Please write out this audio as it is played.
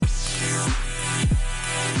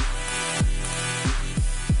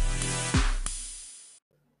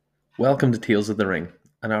Welcome to Tales of the Ring,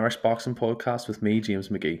 an Irish boxing podcast with me, James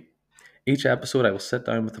Magee. Each episode, I will sit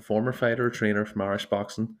down with a former fighter or trainer from Irish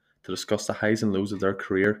boxing to discuss the highs and lows of their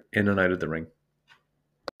career in and out of the ring.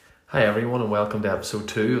 Hi, everyone, and welcome to episode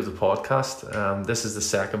 2 of the podcast. This is the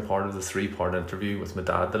second part of the 3-part interview with my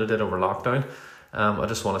dad that I did over lockdown. I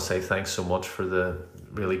just want to say thanks so much for the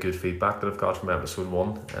really good feedback that I've got from episode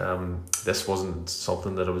 1. This wasn't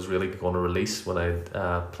something that I was really going to release when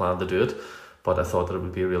I planned to do it, but I thought that it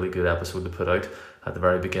would be a really good episode to put out at the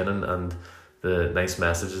very beginning, and the nice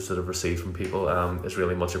messages that I've received from people is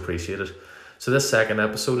really much appreciated. So this second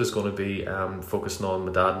episode is going to be focusing on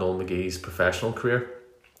my dad, Noel Magee's professional career.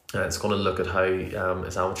 It's going to look at how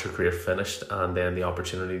his amateur career finished and then the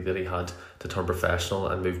opportunity that he had to turn professional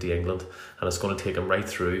and move to England. And it's going to take him right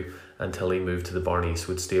through until he moved to the Barn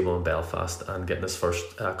Eastwood stable in Belfast and getting his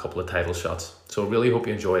first couple of title shots. So I really hope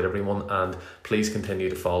you enjoyed, everyone, and please continue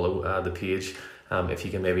to follow the page. If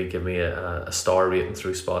you can maybe give me a star rating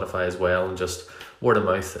through Spotify as well, and just word of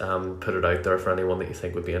mouth, put it out there for anyone that you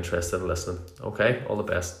think would be interested in listening. Okay, all the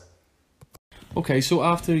best. Okay, so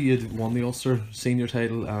after you'd won the Ulster senior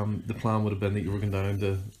title, the plan would have been that you were going down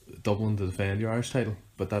to Dublin to defend your Irish title,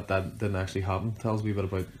 but that didn't actually happen. Tell us a wee bit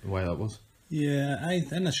about why that was. Yeah,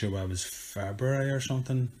 I'm not sure why it was February or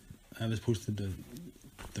something. I was supposed to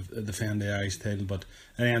defend the Irish title, but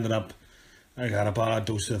I ended up, I got a bad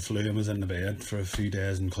dose of flu and was in the bed for a few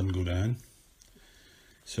days and couldn't go down.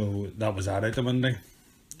 So that was that out the window.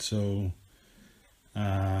 So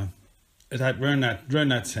around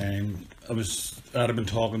that time, I'd have been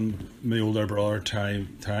talking to my older brother, Terry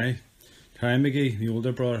Magee, my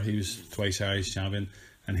older brother. He was twice Irish champion,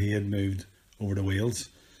 and he had moved over to Wales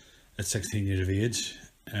at 16 years of age,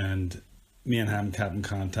 and me and him kept in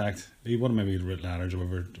contact. He wouldn't maybe write letters or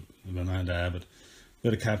whatever when I died, but we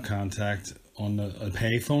had kept contact on a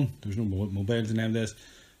pay phone. There was no mobiles in them days.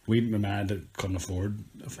 My man couldn't afford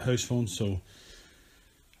a house phone, so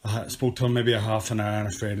I spoke to him maybe a half an hour on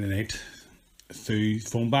a Friday night through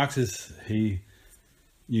phone boxes. He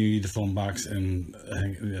knew the phone box in, I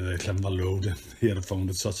think, the Cliftonville Road. He had a phone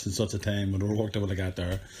at such and such a time when we worked out when I got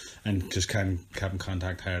there, and just kept in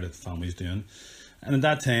contact how the family's doing. And at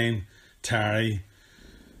that time, Terry,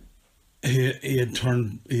 he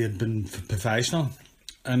had been professional.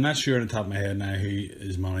 I'm not sure on the top of my head now who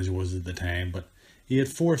his manager was at the time, but he had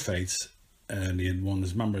 4 fights, and he had won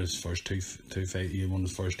his first two fights. He had won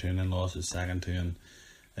his first 2 and then lost his second 2, and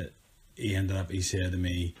he said to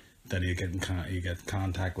me that he'd get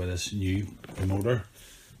contact with his new promoter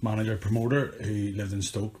who lived in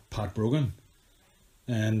Stoke, Pat Brogan,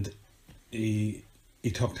 and he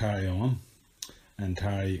took Terry on, and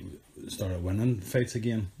Terry started winning fights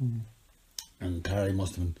again. And Terry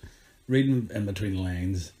must have been reading in between the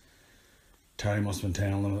lines. Terry must have been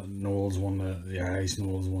telling him Noel's won the Irish,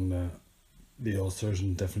 Noel's won the Ulsters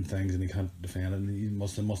and different things, and he can't defend it. And he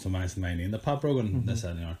must have mentioned my name, the Pat Brogan, this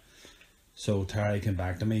and that. So Terry came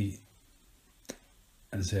back to me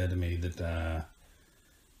and said to me that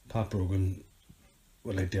Pat Brogan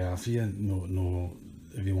would like to offer you, no,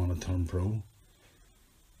 if you want to turn pro,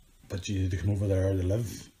 but you had to come over there to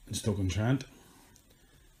live in Stoke-on-Trent,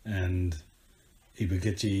 and he would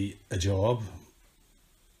get you a job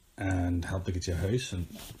and help to get you a house. And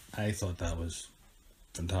I thought that was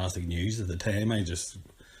fantastic news at the time.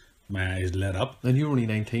 My eyes lit up. And you were only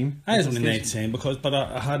 19? I was only 19, but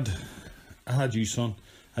I had you, son,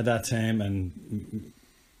 at that time, and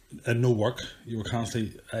no work. You were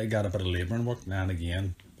constantly, I got a bit of labouring work now and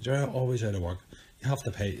again, but you're always out of work. You have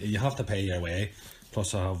to pay your way,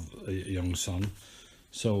 plus I have a young son,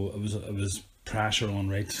 so it was pressure on,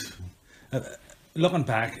 right? Looking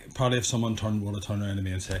back, probably if someone would have turned around to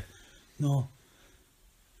me and said, "No,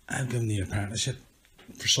 I'm giving you an apprenticeship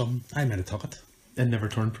for something," I might have took it. And never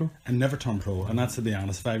turned pro? And that's, to be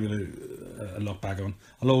honest, if I really look back on,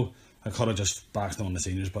 although I could have just baxed on the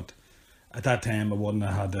seniors, but at that time I wouldn't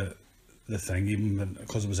have had the thing, even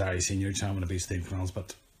because it was Irish senior champion to beat Steve Crowns,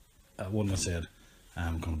 but I wouldn't have said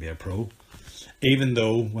I'm going to be a pro. Even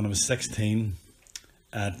though when I was 16,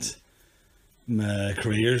 at my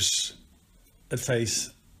career's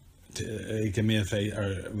advice, he gave me advice, or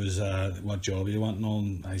it was what job you want and all,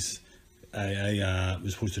 and I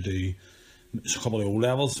was supposed to do a couple of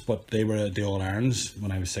O-levels, but they were the All-Irons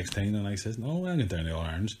when I was 16, and I said, "No, I'm not doing the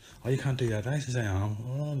All-Irons." "Oh, you can't do that." I said, "I am."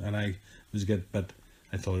 "Oh," and I was good, but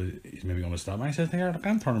I thought he's maybe going to stop me. I said,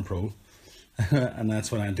 "I'm turning pro," and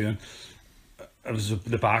that's what I'm doing. It was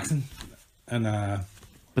the boxing, and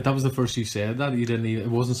But that was the first you said that you didn't. Even, it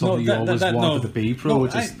wasn't something you always wanted to be pro. No,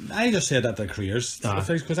 It just I just said that to careers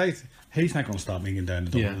because he's not going to stop me getting down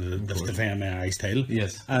to Yeah, defend my Irish title.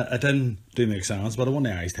 Yes. I didn't do my exams, but I won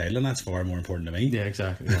the Irish title, and that's far more important to me. yeah,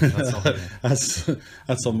 exactly. Yeah, that's something, yeah.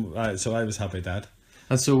 that's some. So I was happy with that.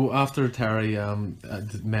 And so after Terry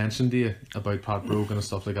mentioned to you about Pat Brogan and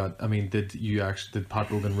stuff like that, I mean, did Pat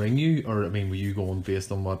Brogan ring you, or I mean, were you going based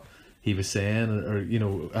on what he was saying, or you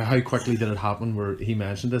know, how quickly did it happen where he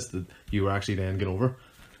mentioned this that you were actually then getting over?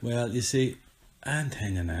 Well, you see,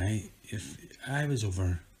 Anthony and if I was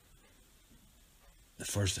over the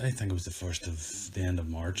first, I think it was the end of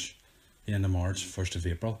March, 1st of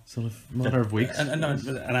April. So a matter of weeks.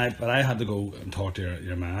 But I had to go and talk to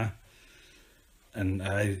your ma, and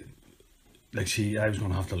I was going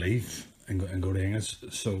to have to leave and go to England.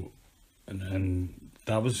 So, and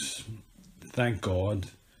that was, thank God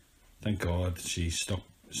she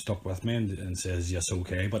stuck with me and says yes,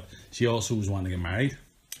 okay. But she also was wanting to get married.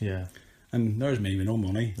 Yeah. And there's me with no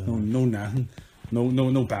money, no nothing,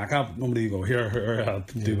 no backup, nobody to go here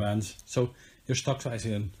help do bands. So you're stuck. I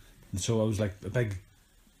said, and so I was like a big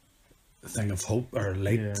thing of hope or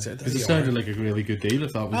light. Yeah. Because it sounded like a really good deal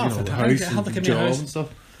if that was the house and job and stuff.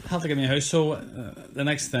 Had to give me a house. So the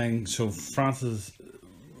next thing, so Frances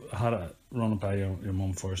had to run it by your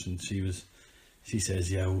mum first, and she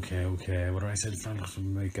says, yeah, okay. What do I said? Frances, we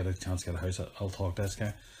might get a chance to get a house. I'll talk to this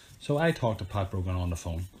guy. So I talked to Pat Brogan on the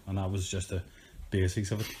phone, and that was just the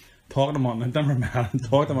basics of it. Talking to him on, I never met him,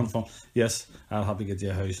 talking to him on the phone. Yes, I'll help you get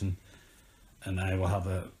you a house, and I will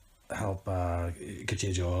have help get you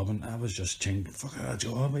a job. And I was just thinking, fuck a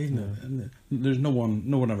job. And there's no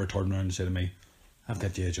one ever turned around and said to me, I've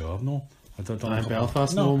got you a job. No. I thought in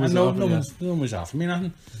Belfast, no one was offering me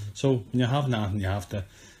nothing. So when you have nothing, you have to,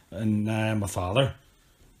 and I'm a father,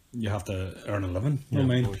 you have to earn a living. You know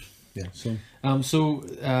what I mean? Yeah. So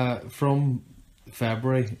from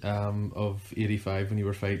February of '85, when you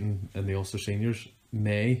were fighting in the Ulster Seniors,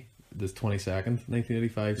 May the 22nd,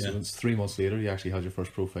 1985. So it's 3 months later, you actually had your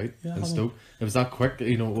first pro fight in Stoke. It was that quick.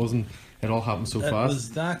 You know, it wasn't. It all happened so fast. It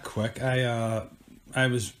was that quick. I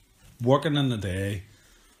was working in the day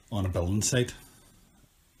on a building site,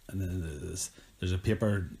 and there's a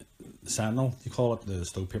paper, Sentinel, you call it, the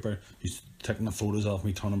Stoke paper. He's taking the photos off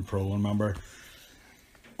me turning pro. And remember,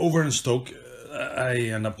 over in Stoke,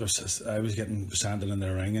 I was getting presented in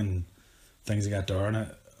the ring and things got there, and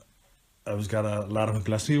I was got a lot of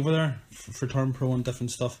publicity over there for turning pro and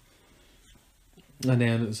different stuff. And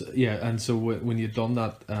then and so when you'd done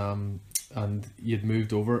that and you'd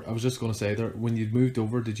moved over, I was just going to say there, when you'd moved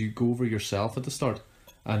over, did you go over yourself at the start,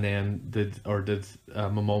 and then did my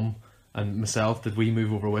mum and myself, did we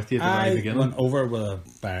move over with you at the very beginning? I went over with a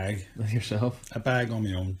bag. Yourself? A bag on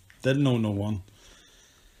my own. Didn't know no one.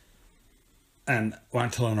 And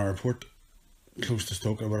went to an airport close to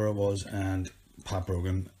Stoke or whatever it was, and Pat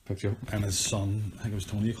Brogan picked you up, and his son, I think it was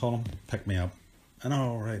Tony, you call him, picked me up. And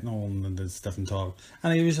and there's different talk.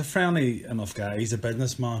 And he was a friendly enough guy. He's a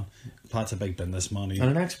businessman. Pat's a big businessman. And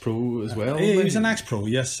an ex-pro as well. He was an ex-pro,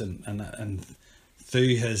 yes. And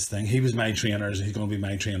through his thing, he was my trainer. He's going to be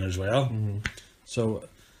my trainer as well. Mm-hmm. So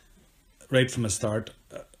right from the start,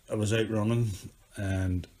 I was out running,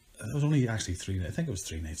 and it was only actually 3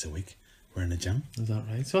 nights a week. We're in the gym. Is that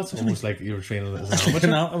right? So it's almost like you were training as an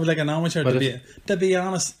amateur. I was like an amateur, to be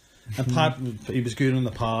honest. And Pat, he was good on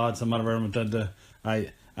the pods and whatever. And the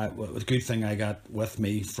good thing I got with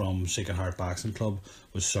me from Secret Heart Boxing Club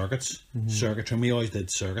was circuits. Mm-hmm. Circuit training. We always did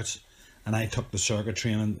circuits. And I took the circuit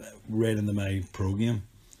training right into my pro game.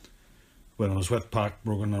 When I was with Pat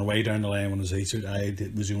Brogan on the way down the lane when I was A-suit,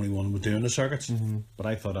 was the only one who was doing the circuits. Mm-hmm. But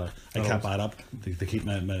I thought I kept that up to keep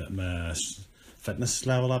my fitness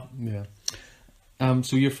level up. Yeah.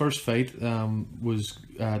 So your first fight was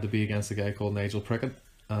to be against a guy called Nigel Prickett,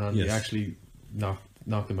 and you actually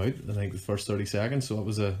knocked him out, I think, the first 30 seconds. So it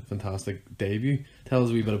was a fantastic debut. Tell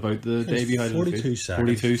us a wee bit about the debut. 42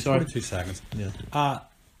 seconds. 42 seconds. Yeah.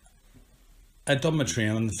 I'd done my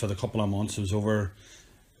training for the couple of months. It was over.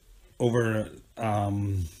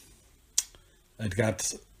 I'd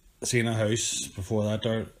seen a house before that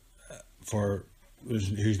there for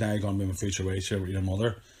who's now going to be my future wife, your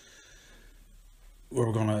mother. We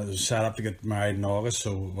were going to set up to get married in August,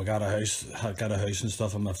 so we got a house and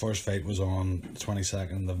stuff, and my first fight was on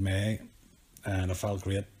 22nd of May, and I felt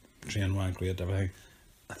great, training went great, everything.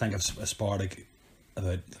 I think I sparred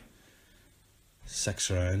about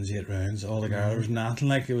 6 rounds, 8 rounds, all together. It was nothing,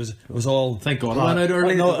 like it was all. Thank God I went out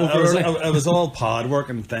early. It was all pod work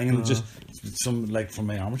and thing, and just some like from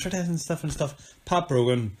my amateur days and stuff. Pat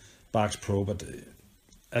Brogan, backs pro, but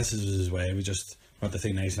this is his way. We just went to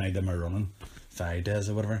 3 nights and I did my running. 5 days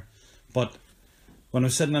or whatever. But when I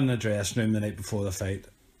was sitting in the dressing room the night before the fight,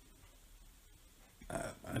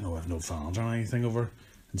 I know I have no fans or anything over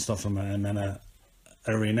and stuff. I'm in a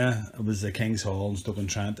arena. It was the King's Hall in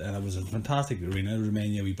Stoke-on-Trent, and it was a fantastic arena. It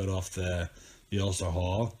reminded me a wee bit off the Ulster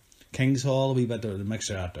Hall. King's Hall, a wee bit, the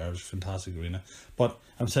mixture out there. It was a fantastic arena. But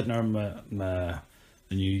I'm sitting there in my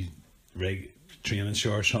new rig training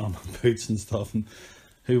shorts on, boots and stuff, and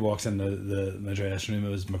who walks in the dressing room?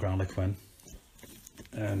 It was McGrana Quinn.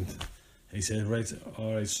 And he said, right,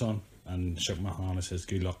 alright son, and shook my hand and says,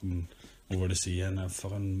 good luck and over to see you,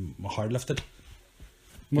 and my heart lifted.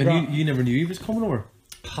 And you never knew he was coming over?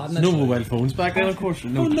 No mobile phones back then, of course.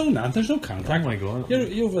 No, there's no contact. Oh my god.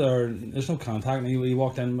 You're over there, there's no contact. And he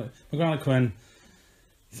walked in, McGrana Quinn,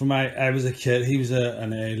 I was a kid, he was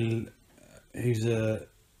an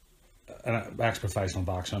ex-professional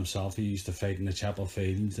boxer himself. He used to fight in the Chapel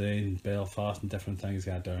Fields in Belfast and different things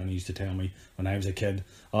got there, and he used to tell me when I was a kid,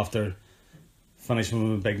 after finishing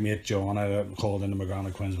with my big mate John, I called into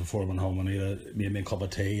McGrana Quinn's before I went home, and he made me a cup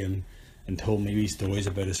of tea and told me these stories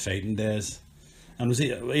about his fighting days. And was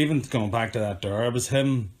even going back to that there, it was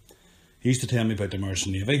him. He used to tell me about the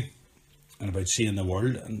Merchant Navy and about seeing the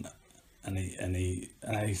world, and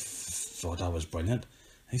I thought that was brilliant.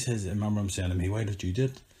 He says, I remember him saying to me, why did you do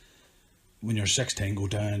it? When you're 16, go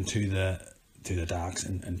down to the docks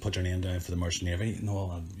and put your name down for the Merchant Navy.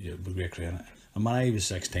 No, you'd be great creating it. And when I was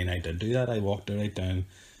 16, I did do that. I walked right down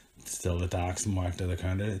still the docks and marked to the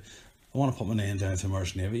counter. I want to put my name down to the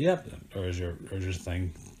Merchant Navy. Yep, there's your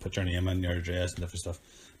thing. Put your name in, your address and different stuff.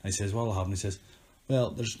 And he says, what'll happen? He says, well,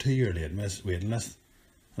 there's a 2-year waiting list.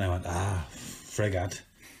 And I went, frig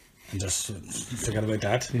and just forget about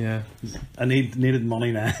that. Yeah. I needed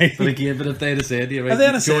money now. But if they'd have said to you,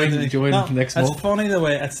 right, join next month. It's funny the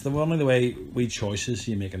way we choices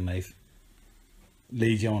you make in life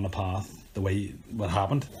lead you on a path the way what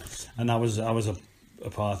happened. And I was a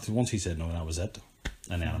path. Once he said no, that was it.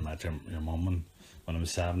 And then I met your mum when I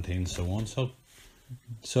was 17, so on.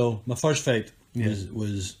 So my first fight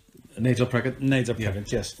was Nigel Prickett.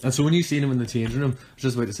 Yes. And so when you seen him in the changing room, I was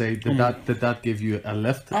just about to say, did that give you a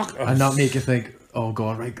lift and not make you think, oh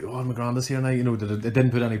god, right, McGranda's here now? You know, it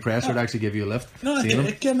didn't put any pressure to actually give you a lift. No,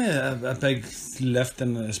 it gave me a big lift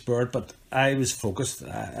in the spirit, but I was focused.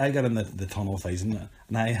 I got in the tunnel phase, and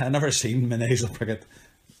I never seen Nigel Prickett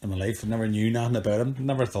in my life. I never knew nothing about him.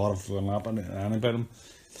 Never thought of anything about him.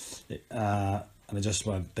 And I just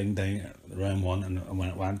went ding ding round one, and when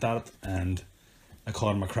it went at it, and I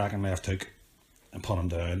caught him a cracking left hook and put him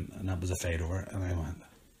down, and that was a fade over. And I went,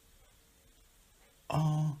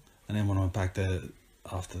 oh. And then when I went back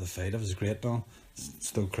after the fight, it was great though.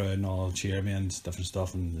 Still crowd and all cheer me and different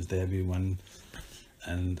stuff, and his debut win.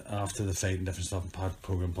 And after the fight and different stuff, Pat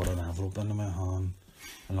Program put an envelope into my hand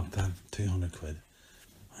and looked at 200 quid.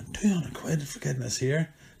 And 200 quid for getting us here.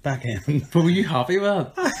 Back in. But were you happy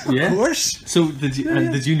with that? Yeah. Of course. So did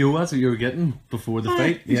you know that's what you were getting before the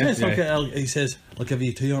fight? He says, I'll give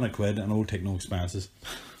you 200 quid and I'll take no expenses.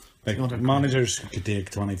 Like managers could take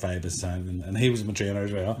 25%, and he was my trainer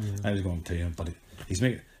as well. Yeah. I was going to him, but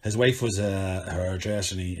his wife was a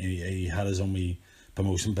hairdresser, and he had his own wee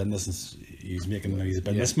promotion business, and he's a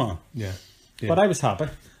businessman. Yeah. But I was happy.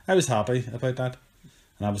 I was happy about that,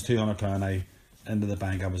 and I was £200. Into the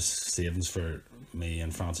bank. I was savings for me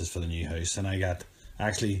and Francis for the new house, and I got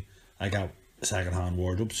second-hand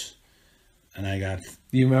wardrobes, and I got.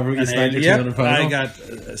 You remember you spent your £200? I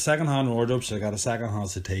got second-hand wardrobes. I got a second-hand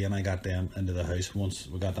settee, and I got them into the house once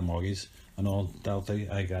we got the mortgage and all that thing.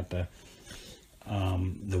 I got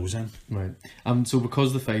those in. Right. So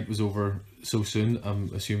because the fight was over so soon, I'm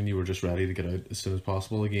assuming you were just ready to get out as soon as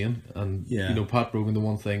possible again. And you know, Pat Brogan, the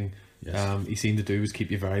one thing. Yes. He seemed to do was keep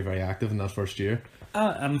you very, very active in that first year.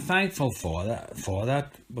 I'm thankful for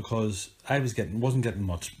that because I wasn't getting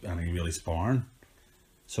much any really sparring,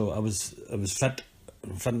 so I was fit.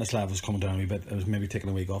 Fitness level was coming down a wee bit. I was maybe taking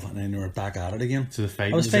a week off, and then we were back at it again. So the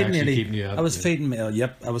fight was actually keeping you out. I was feeding me.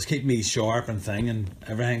 I was keeping me sharp and thing and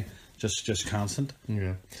everything. Just constant.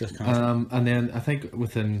 Yeah. Just constant. And then I think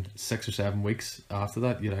within 6 or 7 weeks after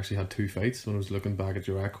that, you'd actually had 2 fights. When I was looking back at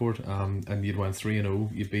your record, and you'd went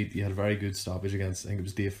 3-0. You had a very good stoppage against, I think it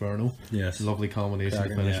was Dave Furno. Yes. Lovely combination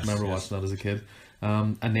to finish. Remember watching that as a kid.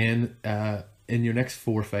 And then in your next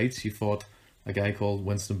 4 fights, you fought a guy called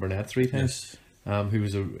Winston Burnett 3 times. Yes. Who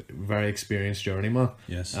was a very experienced journeyman.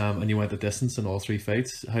 Yes. And you went the dissance in all 3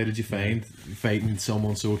 fights. How did you find fighting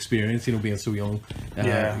someone so experienced, you know, being so young,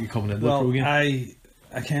 you coming into the pro game?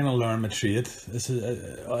 I kind of learned my trade. I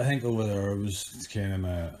think over there it was kind of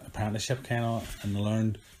an apprenticeship kind of, and I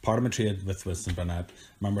learned part of my trade with Winston Burnett. I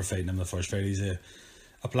remember fighting him the first fight. He's a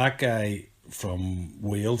black guy from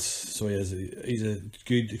Wales, so he's a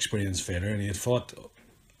good experienced fighter, and he had fought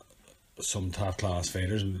some top class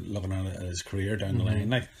fighters and looking at his career down the line,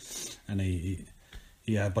 like, and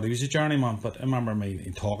yeah, but he was a journeyman. But I remember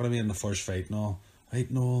he talking to me in the first fight and all, right,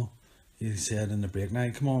 no, he said in the break, now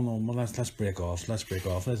come on, no, well, let's break off,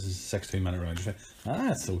 this is a 16-minute round fight.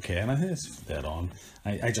 It's okay, and I think it's dead on.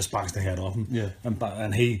 I just boxed the head off him, Yeah.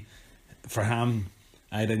 and he, for him,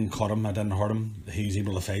 I didn't cut him, I didn't hurt him. He was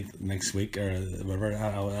able to fight next week or whatever.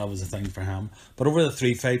 That was a thing for him. But over the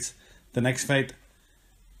 3 fights, the next fight,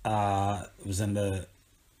 was in the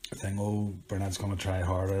thing, oh, Bernard's going to try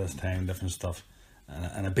harder this time, different stuff.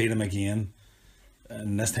 And I beat him again.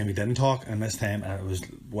 And this time he didn't talk, and this time I was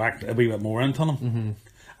whacked a wee bit more into him.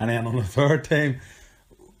 And then on the third time,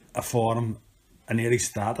 I fought him, I nearly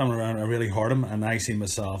stabbed him around, I really hurt him, and I see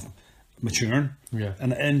myself maturing. Yeah.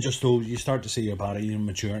 And just though you start to see your body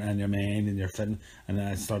maturing and your mind and your fitting, and then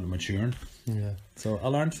I started maturing. Yeah. So I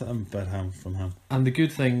learned from him. And the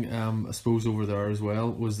good thing, I suppose, over there as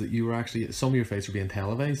well was that you were actually, some of your fights were being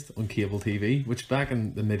televised on cable TV, which back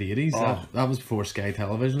in the mid 80s, that was before Sky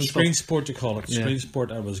Television. And Screen stuff. sport, you call it. Yeah. Screen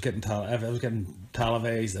sport. I was getting televised.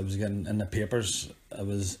 I was getting in the papers. I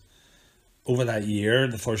was over that year,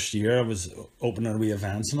 the first year, I was opening wee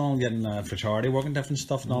events and all, getting for charity work and different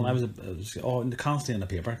stuff and all. I was constantly in the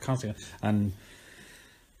paper, constantly. And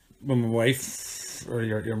when my wife or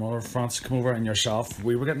your mother, France, come over, and yourself,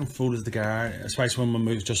 we were getting food as the guy, especially when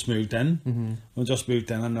we just moved in. We just moved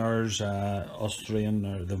in, and there's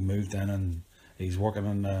Austrian, they've moved in, and he's working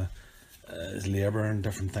on his labour and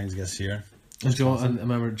different things this year. And I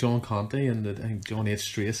remember John Conte and I think John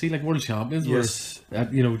H. Tracy, like world champions, Yes. were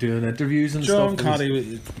doing interviews and John stuff.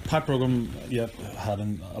 Conte, Pat Brogan, had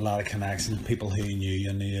a lot of connections, people he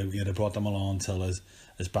knew, and he had brought them along till his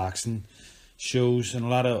boxing shows, and a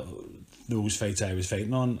lot of those fights I was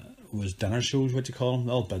fighting on was dinner shows, what you call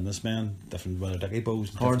them, all businessmen, different dicky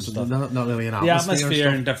bows and different stuff. Not really an The atmosphere. atmosphere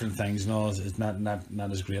and and different things, no, it's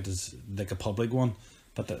not as great as like a public one,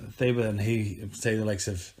 but they would, and he say the likes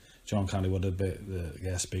of John Conte would have been the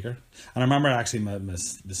guest speaker. And I remember actually my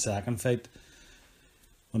second fight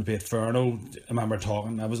when I played Ferno, I remember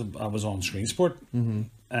talking, I was on Screen Sport,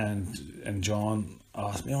 and John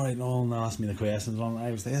asked me, alright, no, and asked me the questions, and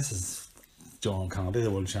I was like, this is John Conte,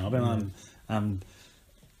 the world champion, and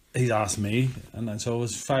he's asked me, and then so it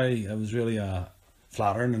was really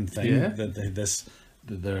flattering and thing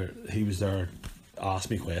that he was there,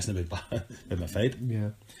 asked me questions about my fight.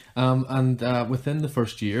 Yeah. And within the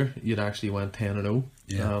first year, you'd actually went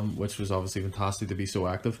 10-0, which was obviously fantastic to be so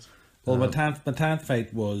active. Well, my 10th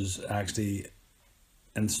fight was actually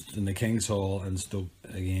in the King's Hall in Stoke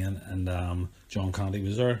again, and John Conte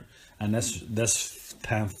was there, and this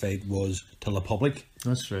 10th fight was to the public.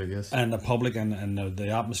 That's right, yes. And the public and the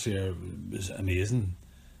atmosphere was amazing.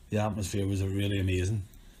 The atmosphere was really amazing.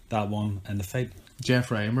 That one and the fight. Jeff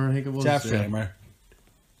Reimer, I think it was. Jeff Reimer.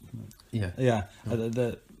 Yeah. Yeah.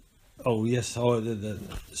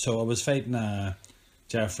 So I was fighting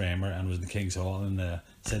Jeff Reimer, and it was in the King's Hall, and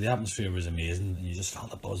said the atmosphere was amazing, and you just felt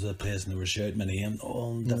the buzz of the place, and they were shouting my name,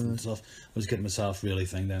 all different stuff. I was getting myself really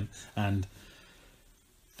thinged in, and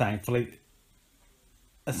thankfully,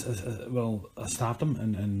 I stopped him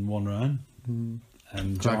in one round.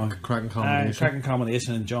 And John cracking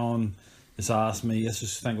combination. And John just asked me, I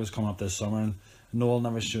think it was coming up this summer, and Noel,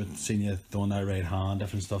 never seen you throwing that right hand,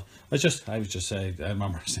 different stuff. I was just saying, I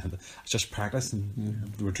remember saying that I was just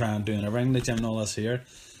practicing. We were trying doing everything, the gym and all this here.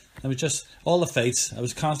 It was just all the fights. I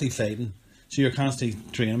was constantly fighting. So you're constantly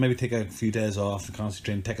training. Maybe take a few days off and constantly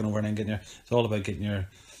training, taking over and then it's all about getting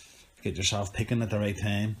yourself picking at the right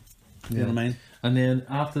time. You know what I mean? And then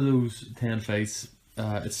after those 10 fights,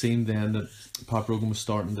 it seemed then that Pat Brogan was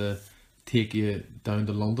starting to take you down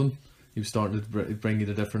to London. He was starting to bring you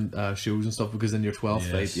to different shows and stuff, because in your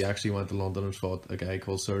 12th fight you actually went to London and fought a guy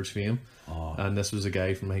called Serge Fame, and this was a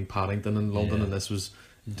guy from I think Paddington in London, and this was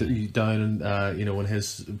down in in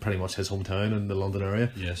his pretty much his hometown in the London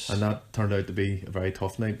area. Yes. And that turned out to be a very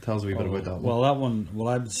tough night. Tell us a wee bit about that one. Well, that one,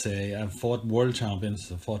 I would say I fought world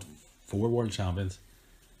champions. I fought 4 world champions,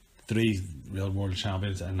 3 real world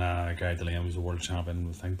champions, and Gary DeLeon was a world champion,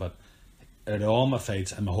 I think. But out of all my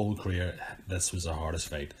fights in my whole career, this was the hardest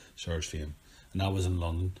fight, Serge Fame, and that was in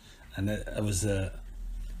London. And it was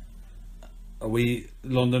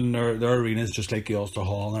London, their arenas just like the Ulster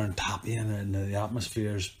Hall, they're in Tappy, and the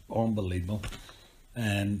atmosphere is unbelievable.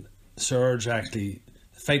 And Serge actually,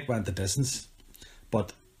 the fight went the distance,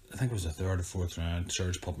 but I think it was the 3rd or 4th round,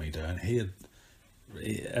 Serge put me down.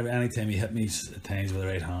 Anytime he hit me at times with the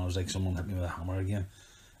right hand, it was like someone hit me with a hammer again,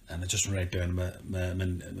 and it just went right down my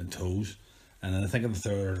toes. And then I think in the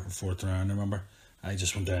third or fourth round, I remember, I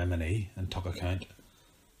just went down my knee and took a count.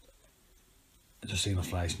 I just seen a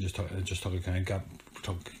flash and just took a count,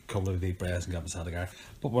 took a couple of deep breaths and got myself the guy.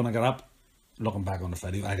 But when I got up, looking back on the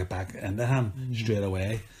video, I got back into him straight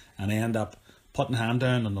away, and I end up putting him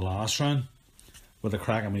down in the last round with a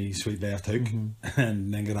crack on my sweet left hook,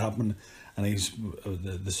 and then get up and he's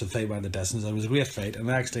the fight went the distance. It was a great fight, and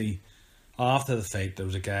actually after the fight there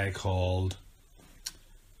was a guy called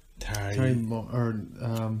Terry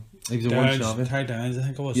he was a world champion. Terry Downs, I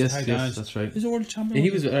think it was. Yes, Terry yes, Downs. that's right. He's a world champion.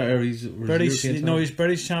 He was, he's British. No, he's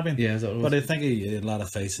British champion. Yeah, is that what it was? But I think he had a lot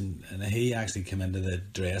of fights, and he actually came into the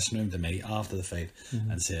dressing room to me after the fight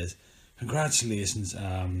and says, "Congratulations,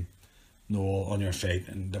 Noel, on your fight,"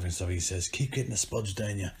 and different stuff. He says, "Keep getting the spuds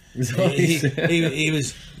down you." He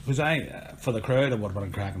was for the crowd. It would have been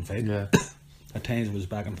a cracking fight. Yeah. At times it was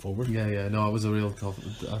back and forward. Yeah. No, it was a real tough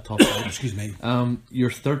fight. Excuse me.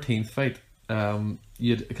 Your 13th fight,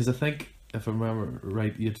 because I think, if I remember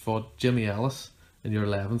right, you'd fought Jimmy Ellis in your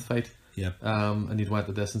 11th fight. Yep. And you'd went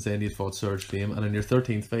the distance, and you'd fought Serge Fame, and in your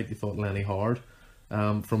 13th fight you fought Lenny Howard.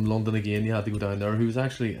 From London again, you had to go down there. Who was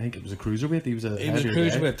actually, I think it was a cruiserweight. He was a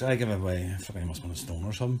cruiserweight. I give it away. I think he must have been a stone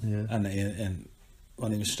or something. Yeah. And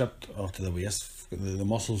when he was stripped off to the waist, the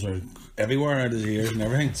muscles are everywhere out of his ears and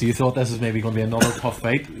everything. So you thought this was maybe going to be another tough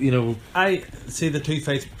fight, you know? I see the two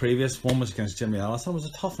fights previous. One was against Jimmy Ellis. It was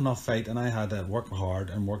a tough enough fight, and I had to work hard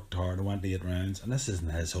and went 8 rounds. And this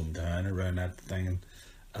isn't his hometown around that thing. And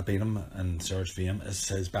I beat him, and Serge Fame is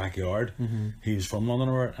his backyard. He was from London,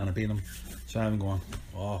 and I beat him. So I'm going,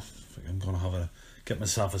 I'm going to get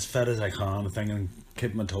myself as fit as I can, and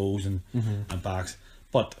keep my toes and backs.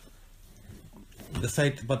 But the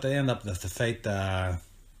fight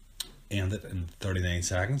ended in 39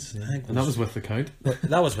 seconds. Yeah. I think and that was with the count.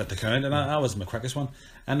 That was with the count, and that was my quickest one.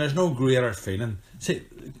 And there's no greater feeling. See,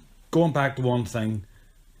 going back to one thing,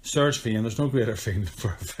 Serge Fame, there's no greater feeling for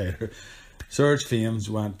a fighter. Serge Fame's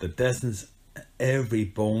went the distance. Every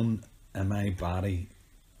bone in my body,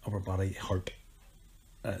 upper body, hurt,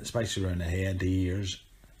 especially around the head, the ears,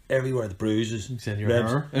 everywhere. The bruises, in your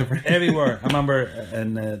ribs, hair, everywhere. I remember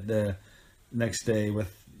in the next day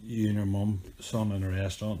with you and your mum, son in a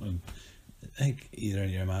restaurant, and I think either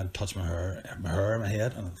your man touched my hair, my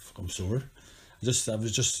head, and I'm sore. I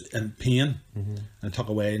was just in pain, and I took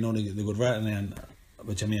away, the good right, and then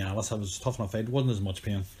with Jimmy Ellis, I was tough enough fight. It wasn't as much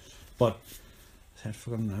pain, but I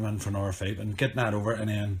said, I went for another fight and getting that over, and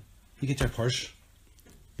then you get your purse.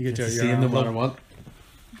 You get your same no matter what.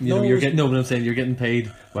 But I'm saying you're getting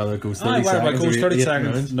paid whether it goes 30 seconds. Whether it goes 30 8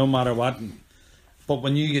 seconds, rounds. no matter what. But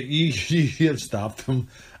when you have stopped them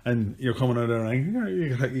and you're coming out of the ring,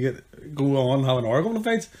 you go on having an couple of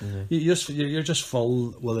fights. You're just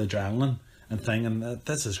full with adrenaline and thing, and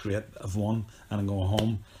this is great. I've won, and I'm going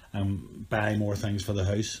home and buy more things for the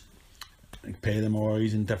house, pay the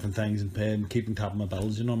mortgage and different things, and pay and keep on top of my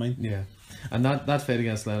bills. You know what I mean? Yeah. And that fight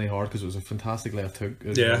against Lenny Howard, because it was a fantastic left hook.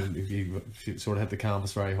 Yeah. You sort of hit the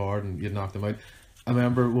canvas very hard and you knocked him out. I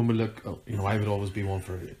remember when we look, I would always be one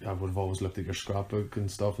for, I would have always looked at your scrapbook and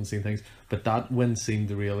stuff and seen things, but that win seemed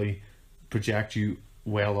to really project you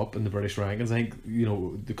well up in the British rankings. I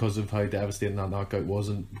think, because of how devastating that knockout was,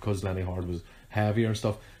 and because Lenny Howard was heavier and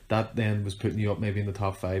stuff, that then was putting you up maybe in the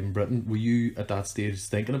top 5 in Britain. Were you at that stage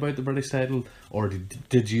thinking about the British title, or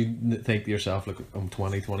did you think to yourself, look, I'm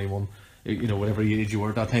 20, 21, whatever age you were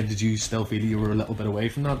at that time, did you still feel you were a little bit away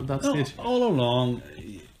from that at that stage? All along,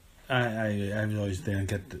 I was always there and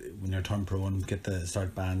when you're turned pro and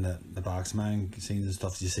start buying the box man, seeing the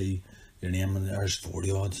stuff you see your name and there's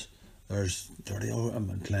 40 odds, there's 30,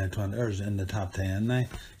 20, there's in the top 10 now.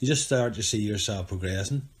 You just start to see yourself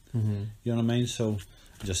progressing. You know what I mean? So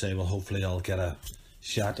I just say, well, hopefully I'll get a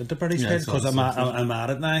shot at the British title, because I'm at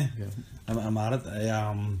it now. Yeah. I'm at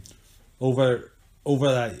it.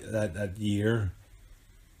 Over that year,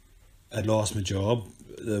 I lost my job,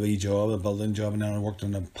 the wee job, the building job, and then I worked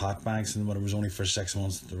in the pot banks, and it was only for 6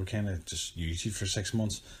 months. They were kind of just usually for 6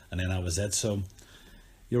 months, and then that was it. So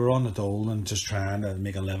you were on the dole and just trying to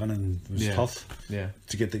make a living, and it was tough. Yeah.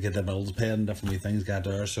 To get the bills paid and different wee things got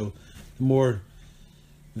there. So the more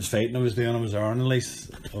I was fighting I was doing, I was earning, at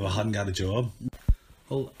least if I hadn't got a job.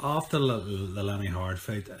 Well, after the Lenny Howard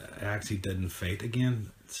fight, I actually didn't fight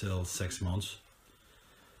again till 6 months.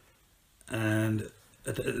 And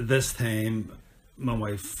at this time, my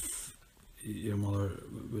wife, your mother,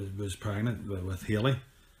 was pregnant with Haley,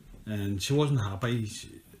 and she wasn't happy.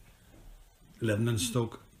 Living in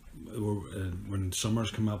Stoke, when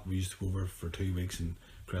summers come up, we used to go over for 2 weeks, and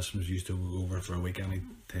Christmas used to go over for a week any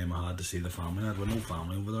time I had to see the family. I had no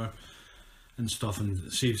family over there, and stuff,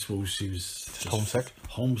 and she suppose she was just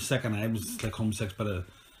homesick, and I was like homesick, but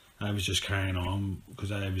I was just carrying on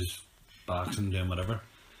because I was boxing, doing whatever.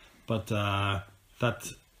 But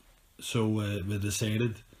we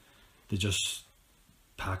decided to just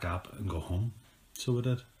pack up and go home. So we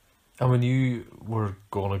did. And when you were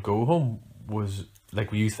going to go home, were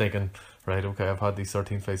you thinking, right, okay, I've had these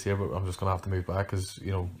 13 fights here, but I'm just going to have to move back because,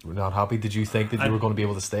 we're not happy? Did you think that you were going to be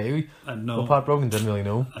able to stay no. with Pat Brogan? Didn't really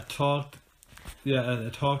know. I talked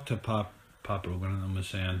to Pat Brogan and was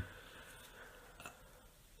saying,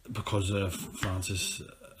 because of Francis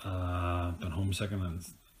been homesick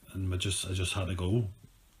and I just had to go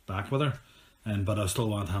back with her, but I still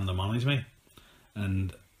want him to manage me,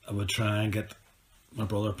 and I would try and get my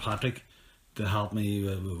brother Patrick to help me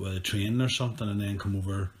with training or something, and then come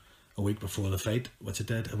over a week before the fight, which I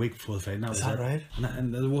did a week before the fight. And that was that right?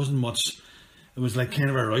 And there wasn't much. It was like kind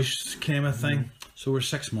of a rush kind of thing. So we're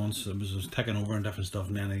 6 months. I was taking over and different stuff,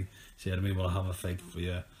 and then he said to me, "Well, I'll have a fight for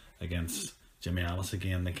you against Jimmy Ellis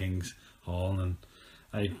again, the King's Hall." And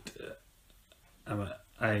I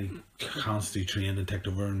constantly trained and took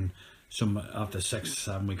over, and after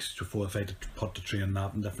 6-7 weeks before the fight, to put the training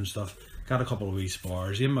up and different stuff. Got a couple of wee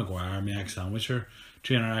spars. Ian Maguire, my ex-sandwicher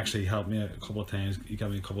trainer, actually helped me a couple of times. He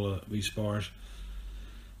got me a couple of wee spars.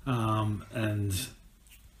 And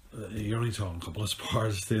you're only talking a couple of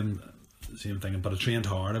spars, same thing. But I trained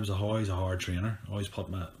hard. I was always a hard trainer. Always put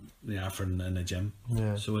the effort in the gym.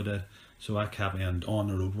 Yeah. So I did. So that kept me on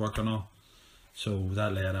the road work and all. So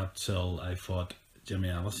that led up till I fought Jimmy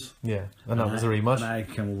Ellis. Yeah, and that was a rematch. And I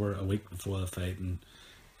came over a week before the fight, and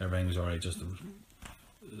everything was alright. Just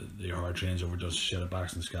the hard trains over, just shit at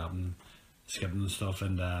backs and skipping and stuff,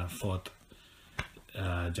 and fought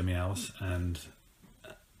Jimmy Ellis, and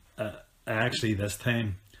I actually this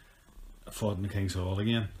time fought in the King's Hall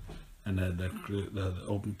again, and the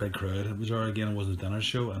open big crowd was there again. It wasn't a dinner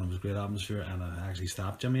show, and it was a great atmosphere, and I actually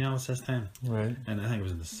stopped Jimmy Ellis this time. Right. And I think it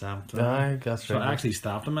was in the 7th. Aye, that's so right. I actually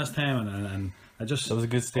stopped him this time, and I just, that was a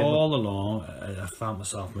good statement. All along, I felt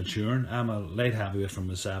myself maturing. I'm a light heavyweight from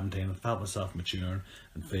the 17. I felt myself maturing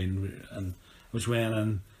and feeling, and was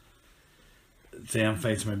winning them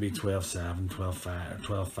fights maybe 12-7, 12-5,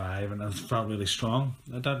 12-5, and I felt really strong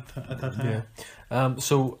at that time. Yeah.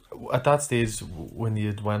 So at that stage, when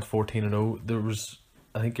you went 14-0, there was,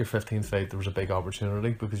 I think your 15th fight, there was a big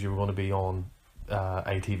opportunity because you were going to be on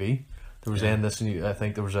ITV. There was then this, I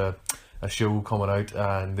think there was a show coming out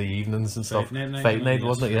in the evenings and stuff. Fight night,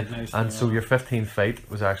 wasn't it? Yeah. And so your 15th fight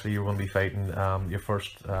was actually, you were going to be fighting your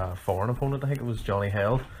first foreign opponent. I think it was Johnny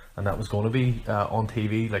Held, and that was going to be on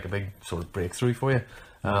TV, like a big sort of breakthrough for you.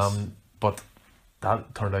 But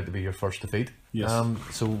that turned out to be your first defeat. Yes.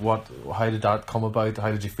 So how did that come about?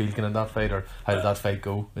 How did you feel in that fight, or how did that fight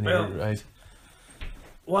go in your eyes?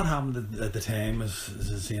 What happened at the time is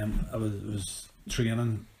the same. I was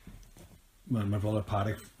training my brother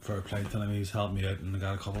Paddock for a play till he's helped me out, and I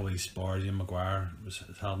got a couple of these spars. Ian Maguire has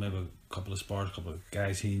helped me with a couple of spars, a couple of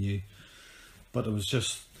guys he knew. But it was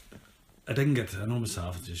just, I know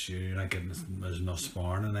myself, it's just you're not getting there's enough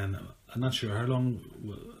sparring, and then I'm not sure how long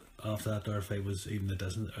after that their fight was even the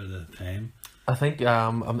distance or the time. I think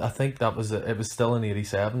that was it was still in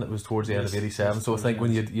 87. It was towards the end of 87. So I think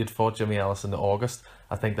when you'd fought Jimmy Ellis in August,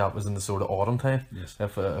 I think that was in the sort of autumn time. Yes.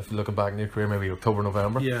 If you're looking back in your career, maybe October,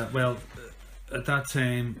 November. Yeah. Well, at that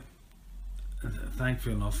time,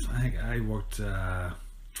 thankfully enough, I think I worked in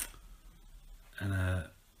a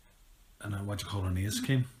what you call an ACE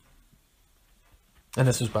scheme. And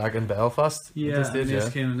this was back in Belfast. Yeah, an ACE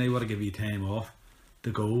scheme, and they want to give you time off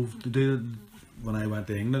to go to do. When I went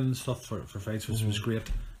to England and stuff for fights, which was great,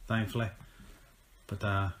 thankfully.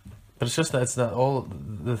 But it's just that it's not all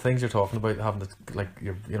the things you're talking about, having to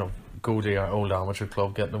go to your old amateur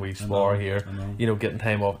club, getting a wee spar here, getting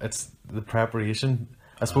time off. It's the preparation.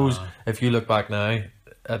 I suppose if you look back now,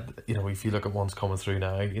 if you look at ones coming through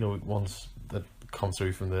now, ones that come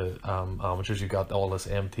through from the amateurs, you've got all this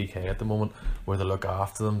MTK at the moment where they look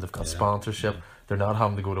after them. They've got sponsorship. They're not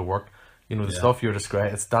having to go to work. The stuff you're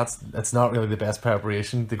describing, it's not really the best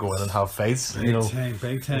preparation to go in and have fights.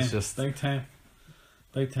 Big time. It's just big time.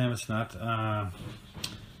 It's not.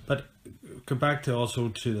 But go back to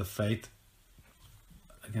the fight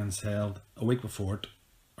against Held a week before it,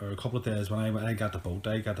 or a couple of days when I got the boat.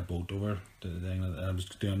 I got the boat over to England. I was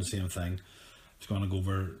doing the same thing. I was going to go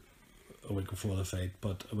over a week before the fight,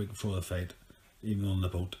 but a week before the fight, even on the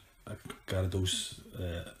boat, I got a dose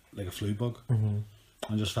like a flu bug. Mm-hmm.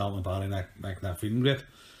 I just felt my body not feeling great.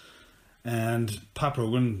 And Pat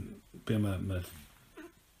Brogan, being my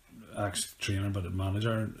ex-trainer but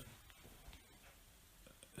manager,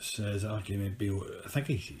 says, "Okay, maybe." I think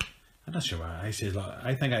I'm not sure why. I says, look,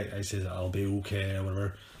 I think I says I'll be okay or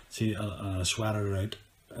whatever. See, I sweated her out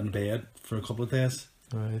in bed for a couple of days.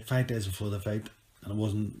 Right. 5 days before the fight, and I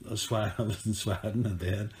wasn't sweating in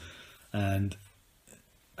bed, and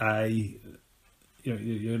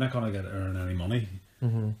you're not gonna earn any money.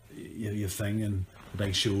 You're thinking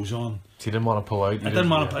big shows on. So you didn't want to pull out. I didn't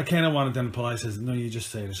want to. I kind of wanted to pull out. I says, no, you just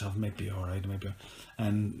say to yourself, might be all right, might be.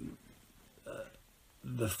 And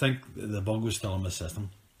the bug was still in my system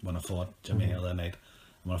when I fought Jimmy Hill that night.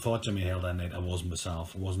 When I fought Jimmy Hill that night, I wasn't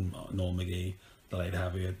myself. I wasn't Noel Magee, the light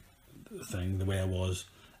heavyweight thing, the way I was.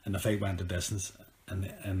 And the fight went the distance,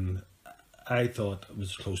 and I thought it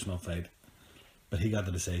was a close enough fight, but he got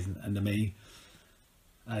the decision. And to me,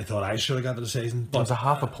 I thought I should have got the decision. But it was a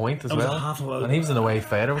half a point as well. And he was an away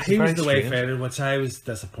fighter. He was the away fighter, which I was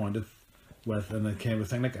disappointed with, and it came to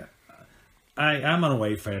thing like, I'm an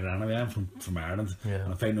away fighter anyway. I'm from Ireland, and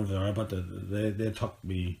I'm fighting over there. But they took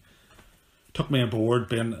me on board,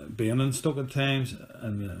 being in Stoke at times,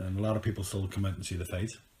 and a lot of people still come out and see the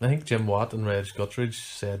fight. I think Jim Watt and Reg Guttridge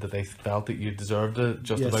said that they felt that you deserved to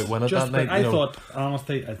just about win it that night. I thought,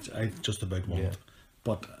 honestly, I just about won it,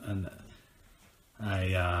 but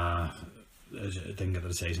I didn't get the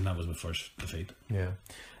decision. That was my first defeat. Yeah.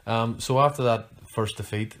 So after that first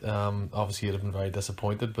defeat, obviously you'd have been very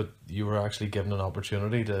disappointed, but you were actually given an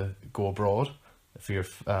opportunity to go abroad for your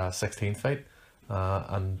 16th fight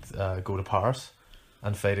and go to Paris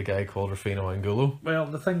and fight a guy called Rufino Angulo. Well,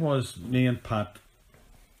 the thing was, me and Pat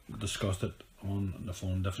discussed it on the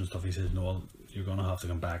phone, different stuff. He says, "Noel, you're going to have to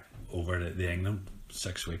come back over to the England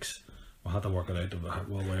 6 weeks. We'll have to work it out."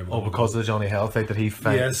 Because of the Johnny Hill fight that he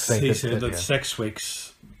found. Yes, he said that 6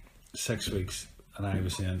 weeks. 6 weeks. And I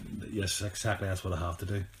was saying, yes, exactly, that's what I have to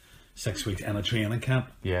do. 6 weeks in a training camp.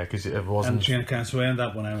 Yeah, because it wasn't... In a training camp, so I ended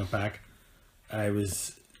up, when I went back, I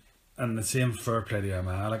was in the same fair play to your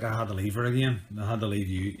man. Like, I had to leave her again. I had to leave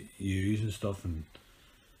you and stuff, and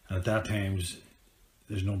at that time,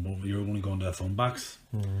 there's no... You're only going to a phone box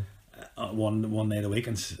one night a week,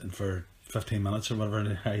 and for 15 minutes or whatever,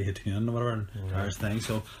 and how you doing or whatever, and there's things.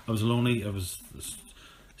 So I was lonely.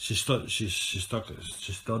 She stood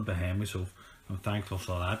behind me, so I'm thankful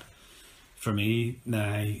for that. For me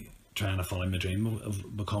now, trying to follow my dream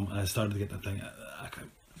of become, I started to get the thing.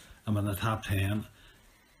 I'm in the top 10.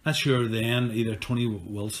 Not sure then either Tony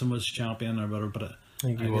Wilson was champion or whatever, but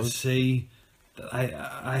I could see that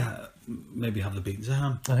I maybe have the beatings of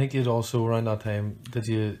him. I think you'd also around that time, did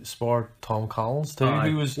you spar Tom Collins too?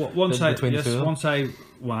 Who was once I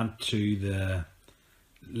went to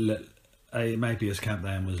my base camp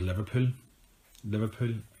then was Liverpool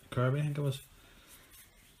Kirby, I think it was,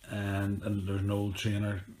 and there's an old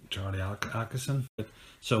trainer, Charlie Atkinson.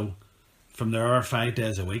 So from there, 5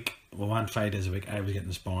 days a week, we went 5 days a week. I was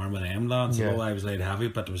getting sparring with them lads. Yeah. I was light heavy,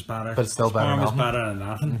 but it was better. But still better. Sparring was better than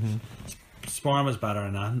nothing. Sparring was better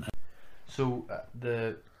than nothing. So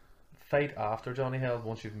the fight after Johnny Hill,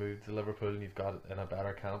 once you've moved to Liverpool and you've got in a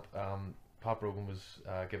better camp, Pat Brogan was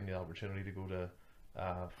given the opportunity to go to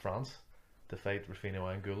France to fight Rufino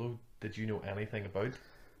Angulo. Did you know anything about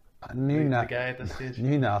the guy at this stage?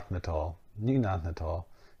 Knew nothing at all.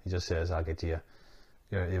 He just says, I'll get you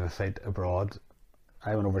have a fight abroad.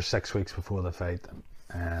 I went over 6 weeks before the fight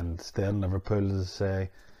and stayed in Liverpool, as I say,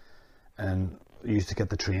 and used to get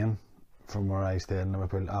the train from where I stayed in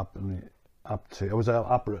Liverpool up to, I was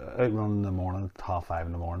out running in the morning, 5:30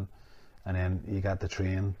 in the morning, and then you got the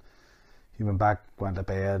train. You went back, went to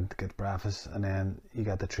bed, get breakfast, and then you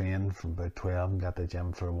got the train from about 12 and got the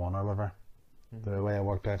gym for 1 or whatever. The way I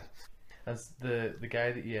worked out. As the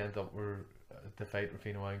guy that you end up to fight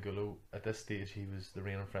Rufino Angulo, at this stage he was the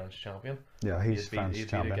reigning French champion. Yeah, he's French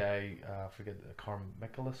champion. He beat a guy, I forget,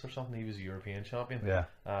 Carmichaelis or something. He was a European champion. Yeah.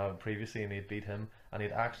 Previously, and he'd beat him, and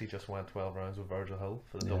he'd actually just went 12 rounds with Virgil Hill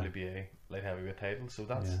for the WBA light heavyweight title. So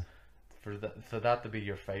that's for that to be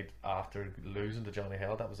your fight after losing to Johnny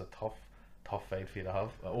Hill. That was a tough fight for you to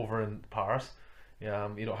have over in Paris. How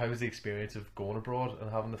was the experience of going abroad and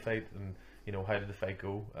having the fight, and how did the fight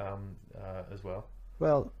go as well?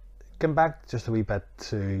 Well, come back just a wee bit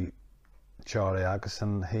to Charlie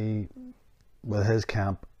Atkinson. He, with his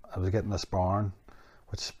camp, I was getting a sparring,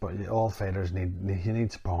 which all fighters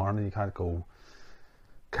need sparring. You can't go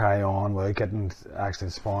carry on without getting actually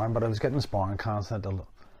sparring. But I was getting sparring constant,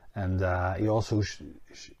 and he also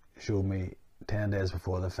showed me 10 days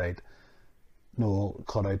before the fight, Noel,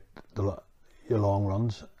 cut out your long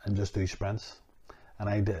runs and just do sprints. And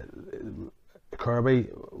I did. Kirby,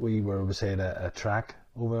 we were beside a track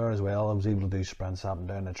over there as well. I was able to do sprints up and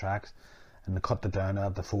down the tracks, and they cut it down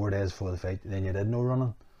after 4 days before the fight. Then you did no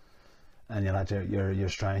running, and you let your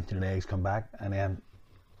strength, your legs come back, and then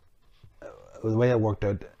the way it worked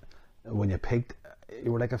out, when you peaked,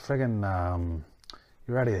 you were like a friggin'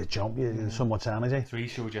 you're ready to jump. You had so much energy. So he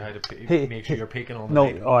showed you how to make sure you're peaking on the No,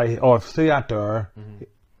 night. through that door,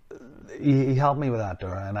 he helped me with that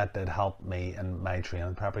door, and that did help me in my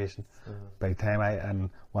training preparation big time. And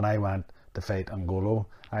when I went to fight Angolo,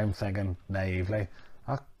 I'm thinking naively,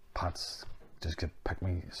 Pat's just could pick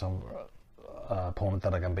me some opponent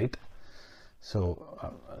that I can beat. So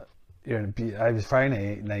I was very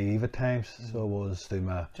naive at times. So I was through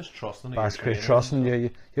my Just trusting. trusting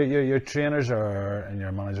your trainers and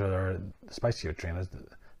your manager are, especially your trainers,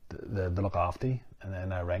 they look after you in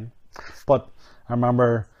that ring. But I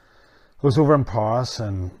remember I was over in Paris,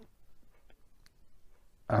 and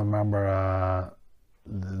I remember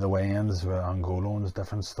the weigh-ins with Angolo and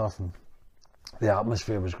different stuff, and the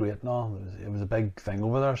atmosphere was great. No, it was a big thing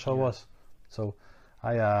over there. So it was. So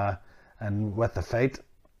and with the fight,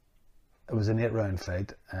 it was an 8-round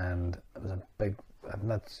fight, and it was a big,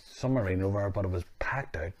 not some arena over, but it was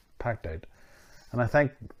packed out. And I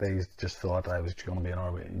think they just thought I was going to be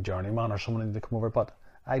an journeyman or someone to come over, but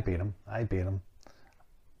I beat him. 8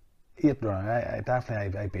 round. I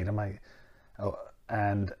beat him.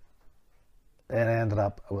 And it ended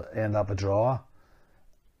up a draw.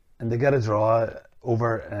 And to get a draw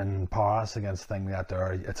over in Paris against thing like that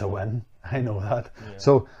there, it's a win. I know that. Yeah.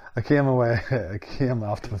 So I came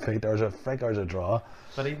after the fight. There's a draw.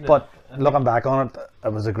 But looking back on it,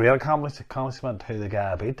 it was a great accomplishment who the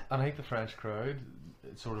guy beat. And I think the French crowd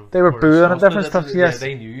sort of, they were booing and different stuff. Yes,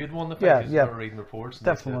 they knew you'd won the fight. They were reading reports.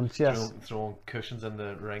 Different ones. Yes, throwing cushions in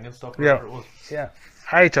the ring and stuff. Yeah, it was. Yeah.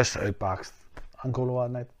 I just outboxed Angolo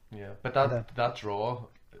that night. Yeah, but that draw,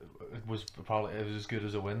 it was as good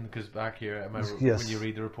as a win, because back here, I remember when you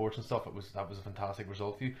read the reports and stuff, that was a fantastic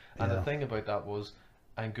result for you. And the thing about that was,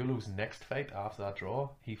 Angolo's next fight after that draw,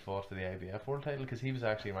 he fought for the IBF world title, because he was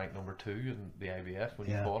actually ranked number 2 in the IBF when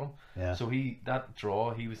you fought him. Yeah. So that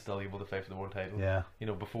draw, he was still able to fight for the world title. Yeah. You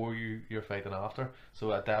know, before your fight and after. So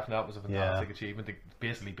definitely that was a fantastic achievement to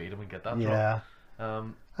basically beat him and get that draw. Yeah.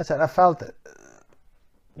 I said I felt that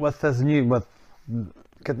with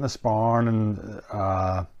getting the sparring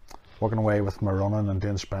and working away with my running and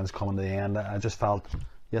doing sprints coming to the end, I just felt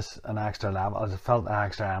an extra level. I just felt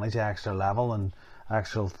extra energy, extra level, and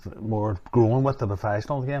more growing with the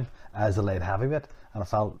professional game as a light heavyweight. And I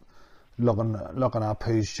felt looking up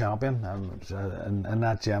who's champion, and in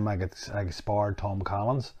that gym I sparred Tom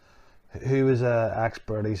Collins, who was a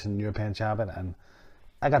ex-British and European champion, and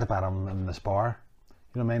I got to bet him in the spar.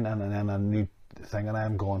 You know what I mean? And then a new thing, and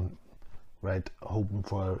I'm going right, hoping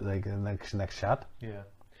for like the next shot. Yeah.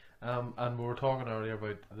 And we were talking earlier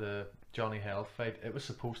about the Johnny Health fight. It was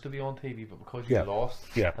supposed to be on TV, but because you lost,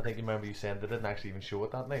 I think you remember you saying they didn't actually even show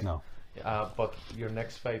it that night. No. But your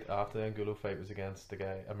next fight after the Angulo fight was against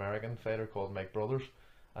the American fighter called Mike Brothers,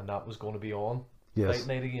 and that was going to be on fight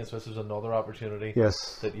night again. So this was another opportunity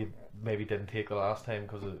that you maybe didn't take the last time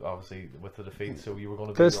because obviously with the defeat. So you were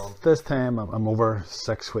going to be on. This time I'm over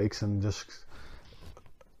 6 weeks and just.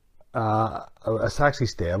 I actually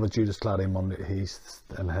stayed with Judas Clary Monday. He's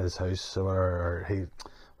in his house, so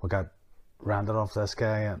we got rented off this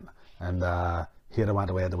guy, and he had went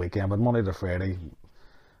away at the weekend. But Monday to Friday,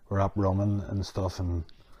 we're up running and stuff, and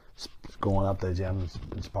going up to the gym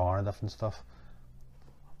and sparring and different stuff.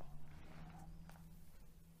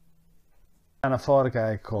 And I fought a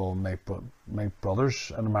guy called Mike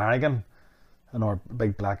Brothers, an American, another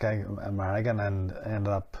big black guy, American, and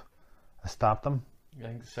ended up I stopped him. I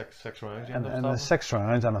think six rounds. And the 6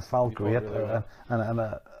 rounds, and I felt great.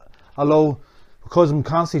 And although because I'm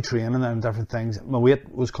constantly training and different things, my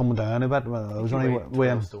weight was coming down a bit. I was only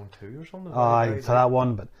weighing stone 2 or something. For that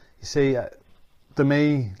one, but you see, to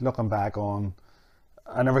me, looking back on,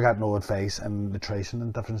 I never got no advice in nutrition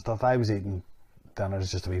and different stuff. I was eating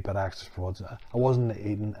dinners just a wee bit extra. I wasn't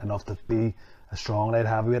eating enough to be a strong light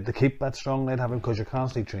heavyweight, to keep that strong light heavyweight, because you're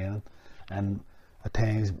constantly training, and at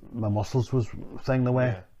times my muscles was thinging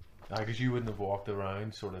away. Because you wouldn't have walked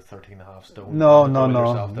around sort of 13.5 stone. No.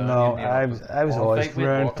 I was always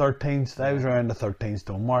around 13. I was around the 13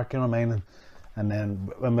 stone mark. You know what I mean? And then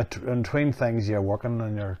in between things, you're working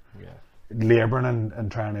and you're labouring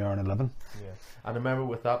and trying to earn a living. Yeah, and I remember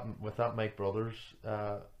with that Mike Brothers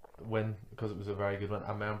win, because it was a very good one.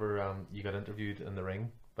 I remember you got interviewed in the ring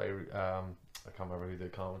by I can't remember who the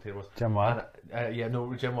commentator was. Jim Watt.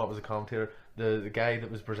 Jim Watt was a commentator. The guy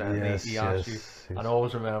that was presenting he asked you, and I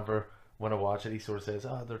always remember when I watch it, he sort of says,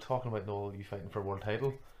 they're talking about Noel, you fighting for a world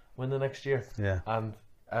title win the next year. Yeah. And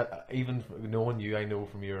even knowing you, I know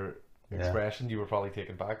from your expression, you were probably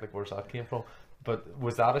taken back, like where's that came from. But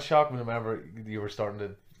was that a shock? I remember you were starting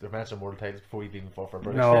to they're mentioning world titles before you've even fought for a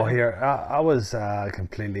British No, title. here I was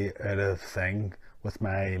completely out of thing with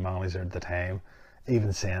my manager at the time,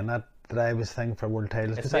 even saying that I was thing for world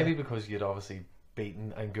titles. It's 'cause maybe because you'd obviously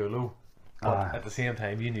beaten Angulo, but Ah. at the same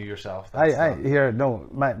time you knew yourself. I here no.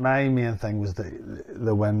 My main thing was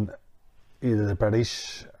the win, either the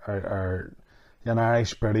British or an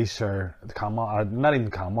Irish British or the Commonwealth, or not even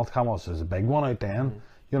Commonwealth. Commonwealth was a big one out then.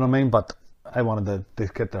 You know what I mean? But I wanted to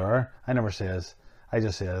get there. I never says. I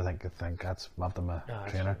just say I think that's after my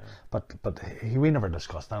trainer. But we never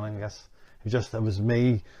discussed anything. I guess it was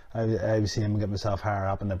me. I was seeing him get myself higher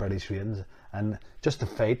up in the British ratings, and just the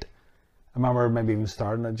fight. I remember maybe even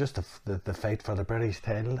starting it, just the fight for the British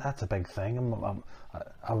title. That's a big thing.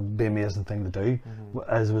 It would be an amazing thing to do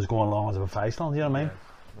as it was going along as a professional. You know what I mean?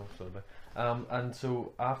 Yeah, absolutely. And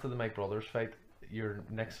so after the Mike Brothers fight, your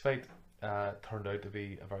next fight turned out to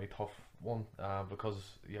be a very tough one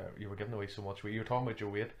because you were giving away so much weight. You were talking about your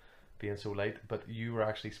weight being so light, but you were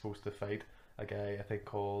actually supposed to fight a guy I think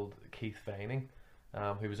called Keith Vining,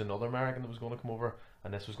 who was another American that was going to come over,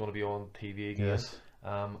 and this was going to be on TV again. Yes.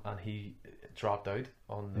 And he dropped out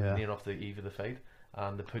on near enough the eve of the fight,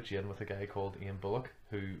 and they put you in with a guy called Ian Bullock,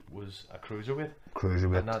 who was a cruiserweight.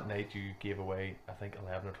 And that night you gave away, I think,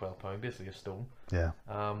 11 or 12 pounds, basically a stone. Yeah.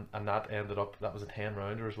 And that ended up, that was a 10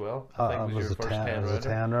 rounder as well. I I think think it was your first 10 rounder.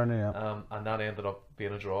 10 rounder, yeah. And that ended up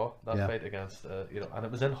being a draw, that fight against, and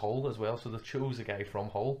it was in Hull as well, so they chose a guy from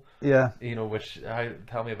Hull. Yeah. Which,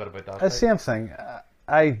 tell me a bit about that The fight. same thing.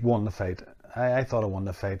 I won the fight. I thought I won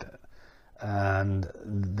the fight, and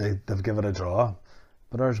they've given it a draw.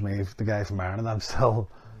 But there's me, the guy from Ireland. I'm still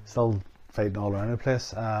fighting all around the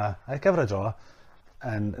place. I give it a draw,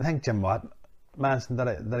 and I think Jim Watt mentioned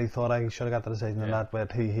that he thought I should have got the decision in that.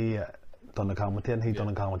 But he done the commentating. He done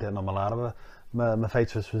the commentating on a lot of my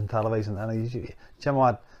fights was on television, and Jim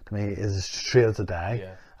Watt to me is as straight as a die.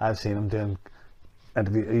 Yeah. I've seen him doing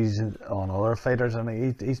interviews on other fighters, and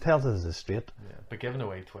he tells us it's straight. Yeah, but giving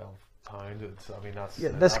away £12, that's...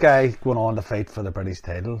 This guy went on to fight for the British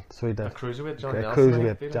title, so he did. A cruiserweight, Johnny A Nelson.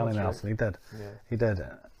 cruiserweight, Johnny Nelson, he did. Yeah. He did.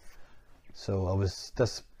 So I was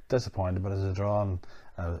disappointed, but as a draw and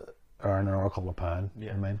earning a couple of pounds.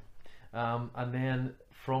 Yeah. I mean. And then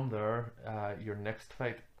from there, your next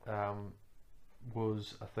fight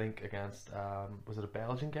was, I think, against, was it a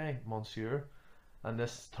Belgian guy, Monsieur? And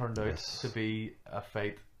this turned out to be a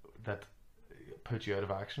fight that put you out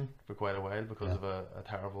of action for quite a while because of a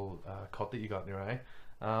terrible cut that you got in your eye.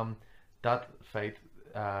 That fight,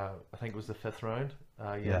 I think it was the 5th round.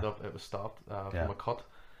 It was stopped from a cut.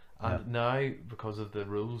 And now, because of the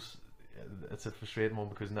rules, it's a frustrating one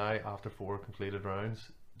because now, after 4 completed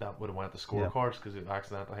rounds, that would have went to scorecards because of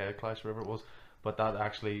accidental head clash, whatever it was. But that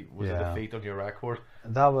actually was a defeat on your record.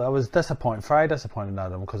 I was disappointed, very disappointed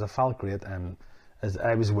at him because I felt great, and as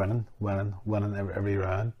I was winning every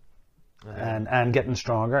round, and getting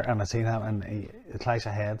stronger. And I seen him, and the clash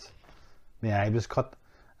of heads, my eye was cut,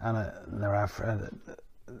 and the referee,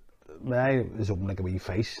 my eye was open like a wee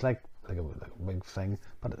face, like a big thing.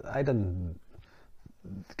 But I didn't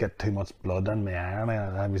get too much blood in my eye,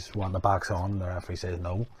 and I was wanting to box on, and the referee says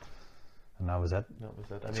no. And that was it. That was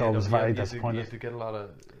it. So I was very disappointed. You had to get a lot of.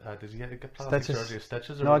 Did you get plastic Stitches. surgery or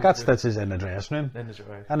stitches? Or No, I got stitches in the dressing room. In the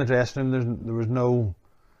right. In the dressing room, there was no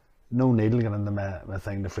needle getting into my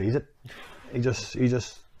thing to freeze it.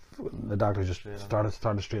 The doctor just started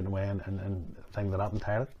straightening away and things like that and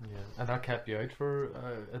tired it. Yeah, and that kept you out for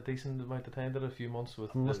a decent amount of time. Did a few months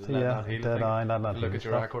with Look that at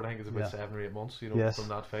your record. I think it's about 7 or 8 months. From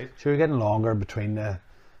that fight. So you're getting longer between the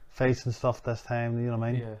fights and stuff this time. You know what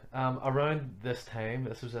I mean? Yeah. Around this time,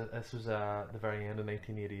 this was the very end of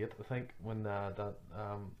 1988, I think, when that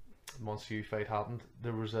Monsieur fight happened.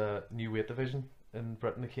 There was a new weight division in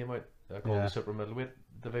Britain that came out called the super middleweight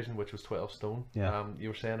division, which was 12 stone. You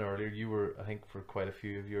were saying earlier you were, I think, for quite a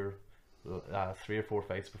few of your 3 or 4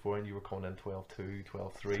 fights before, and you were coming in 12-2,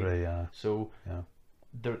 12-3. So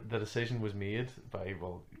the decision was made by,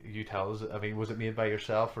 well, you tell us, I mean, was it made by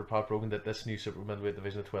yourself or Pat Brogan that this new super middleweight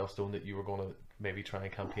division of 12 stone, that you were going to maybe try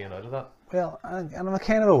and campaign out of that? Well, and in a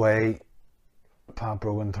kind of a way, Pat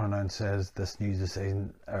Brogan turned around and says this new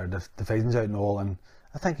decision, or the division's out and all, and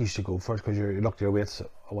I think you should go for it because you looked your weights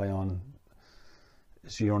away on,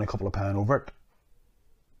 so you're only a couple of pounds over it.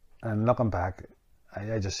 And looking back,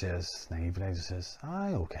 I just says naively,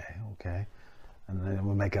 okay, and then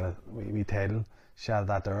we'll make it a wee title, share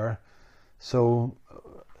that there. So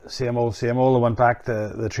same old. I went back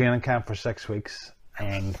to the training camp for 6 weeks,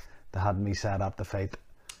 and they had me set up to fight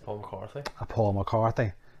Paul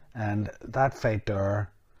McCarthy, and that fight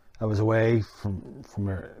there, I was away from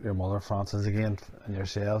your mother Frances again and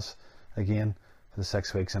yourselves again for the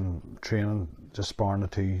 6 weeks and training, just sparring the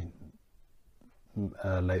two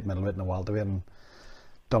light middleweight and the welterweight, and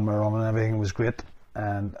done my running and everything. It was great,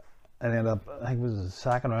 and I ended up, I think it was the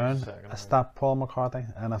second round, I stopped Paul McCarthy,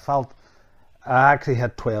 and I actually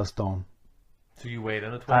hit 12 stone. So you weighed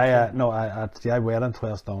in at 12 stone? I weighed in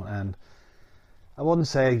 12 stone, and I wouldn't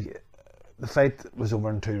say the fight was over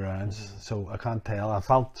in 2 rounds, so I can't tell. I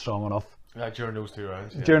felt strong enough. During those 2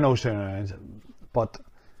 rounds? Yeah. During those 2 rounds, but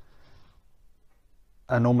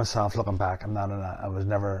I know myself looking back, I was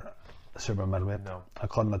never a super middleweight. No. I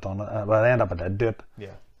couldn't have done it. Well, I ended up I did do it.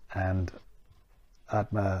 Yeah. And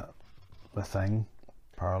at my thing,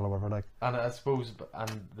 Pearl or whatever, like. And I suppose,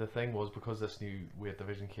 and the thing was, because this new weight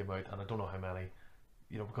division came out, and I don't know how many,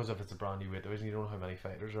 because if it's a brand new weight division, you don't know how many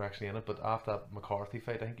fighters are actually in it, but after that McCarthy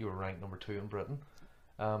fight, I think you were ranked number 2 in Britain,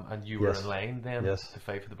 and you were in line then to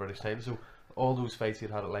fight for the British title. So all those fights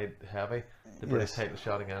you'd had at light heavy, the British title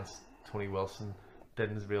shot against Tony Wilson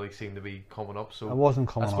didn't really seem to be coming up. So I wasn't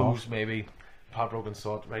coming I suppose off. maybe Pat Rogan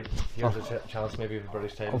thought, right, here's a chance maybe of the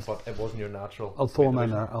British title, but it wasn't your natural. I'll throw him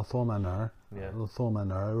in there. I'll throw him in there. Yeah. I'll throw him in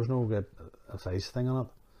there. There was no good face thing on it.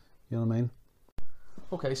 You know what I mean?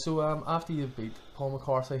 Okay, so after you beat Paul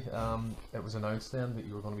McCarthy, it was announced then that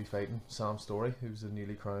you were going to be fighting Sam Story, who's the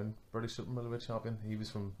newly crowned British super middleweight champion. He was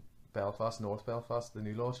from Belfast, North Belfast, the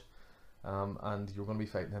New Lodge, and you were going to be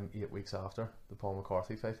fighting him 8 weeks after the Paul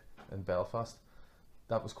McCarthy fight in Belfast.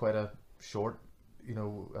 That was quite a short,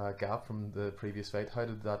 gap from the previous fight. How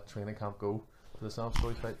did that training camp go for the Sam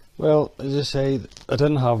Story fight? Well, as I say, I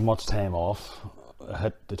didn't have much time off. I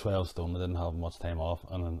hit the 12 stone. I didn't have much time off,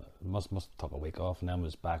 and then must have took a week off, and then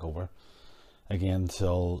was back over again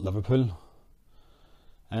till Liverpool.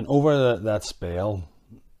 And over that spell,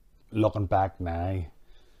 looking back now,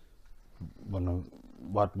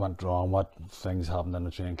 what went wrong, what things happened in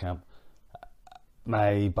the training camp,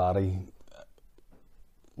 my body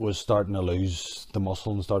was starting to lose the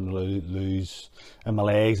muscle and starting to lose in my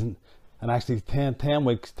legs, and actually 10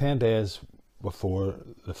 days before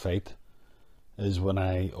the fight is when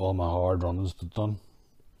all my hard runs are done,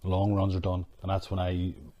 long runs are done, and that's when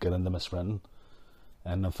I get into my sprinting.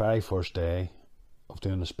 And the very first day of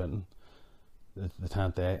doing the sprinting, the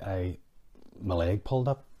 10th day, my leg pulled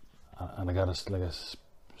up, and I got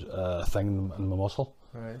a thing in my muscle,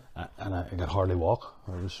 right, and I could hardly walk.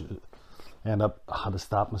 I had to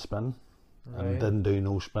stop my sprinting, right, and didn't do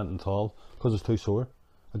no sprinting at all because it was too sore.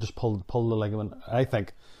 I just pulled the ligament. I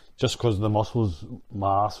think just because the muscles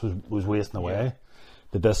mass was wasting away,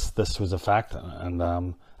 that this was a fact, and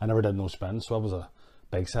I never did no sprinting, so it was a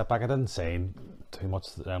big setback. I didn't say too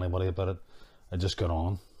much to anybody about it. I just got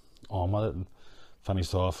on with it and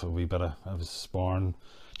finished off a wee bit of, I was sparring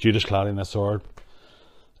Judas Clary, and I saw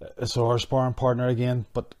our sparring partner again,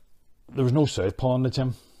 but there was no southpaw in the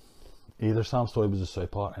gym either. Sam Story was a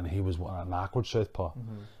southpaw, and he was an awkward southpaw.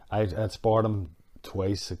 I'd sparred him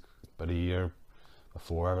twice about a year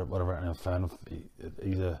before, whatever, and I found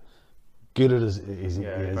he's a good at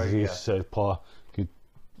his southpaw, good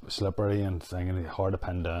slippery and thing, and hard to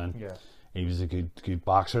pin down. Yeah. He was a good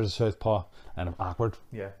boxer as a southpaw, and awkward.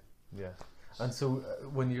 Yeah. And so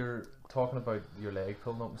when you're talking about your leg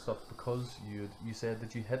pulling up and stuff, because you said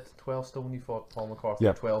that you hit 12 stone, you fought Paul McCarthy,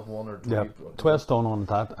 12-1 or 20, 12 stone on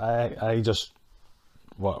that. I just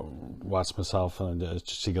watched myself and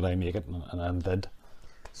just see could I make it, and I did.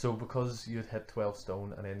 So because you'd hit 12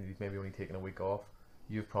 stone and then you've maybe only taken a week off,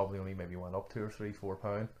 you've probably only maybe went up 2 or 3, 4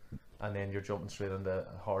 pound, and then you're jumping straight into a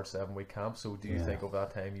hard 7-week camp. So do you think over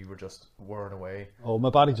that time you were just wearing away? Oh, my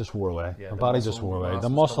body just wore away. Yeah, my body just wore away. The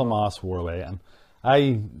muscle mass wore away, and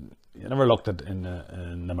you never looked at in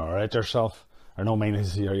the mirror at yourself. Or no, mean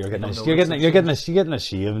you're getting a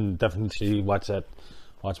shave and different. You watch me.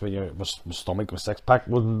 My stomach, my 6-pack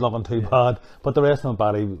wasn't looking too bad, but the rest of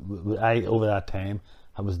my body, over that time,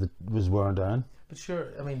 was wearing down. But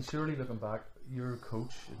surely looking back, your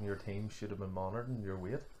coach and your team should have been monitoring your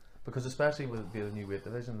weight, because especially with it being a new weight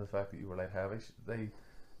division, the fact that you were light heavy, they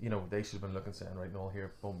should have been looking, saying, right, Noel,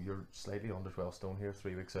 here, boom, you're slightly under 12 stone here,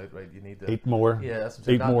 3 weeks out, right, you need to eat more. Yeah, that's what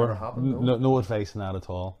eat that more. Never happened, no advice on that at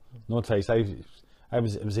all. No advice. I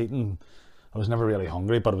was eating. I was never really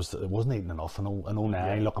hungry, but it wasn't eating enough. I know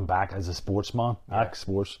now, looking back as a sportsman,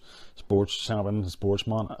 sports champion,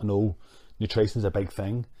 sportsman, I know nutrition's a big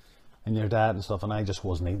thing in your diet and stuff, and I just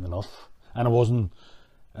wasn't eating enough, and I wasn't.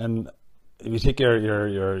 And if you take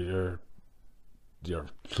your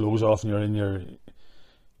clothes off and you're in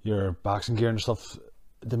your boxing gear and stuff,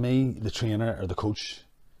 to me, the trainer or the coach,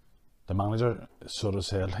 the manager, sort of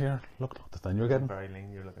said, "Here, look the thing you're getting." Very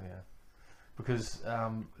lean, you're looking, Because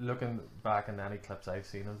looking back in any clips I've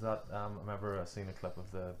seen of that, I remember I seen a clip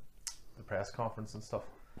of the the press conference and stuff.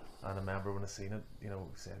 And I remember when I seen it, you know,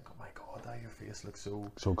 saying, "Oh my God, that your face looks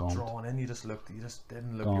so gaunt. drawn in. You just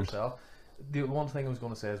didn't look Gaunt. yourself." The one thing I was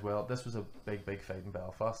going to say as well, this was a big fight in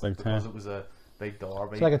Belfast Big because time. it was a big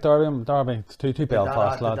derby. It's like a derby. It's two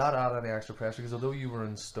Belfast Did lads. that add any extra pressure? Because although you were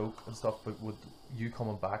in Stoke and stuff, but with you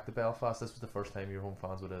coming back to Belfast, this was the first time your home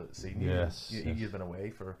fans would have seen you. Yes, You'd been away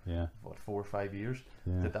for Yeah. what, 4 or 5 years.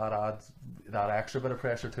 Yeah. Did that add that extra bit of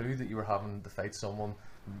pressure too, that you were having to fight someone,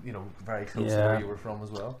 you know, very close to Yeah. where you were from as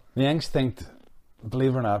well? My instinct,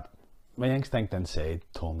 believe it or not, my instinct inside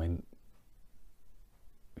told me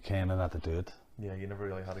kind of not to do it. Yeah, you never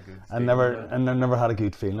really had a good. I feeling never, about it. and I never had a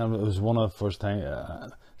good feeling. It was one of the first time.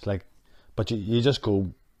 It's like, but you just go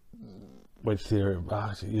with your,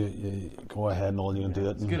 you go ahead and all you can do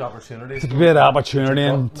it. It's a good opportunity. It's a great opportunity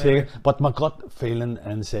Your and gut, take maybe. it. But my gut feeling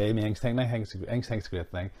and say my instinct, I think instinct's a great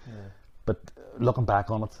thing. Yeah. But looking back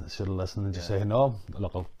on it, I should have listened and just say no.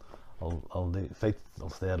 Look, I'll do fight. I'll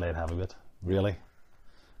stay a light heavyweight. Really,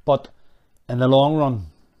 but in the long run,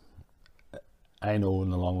 I know in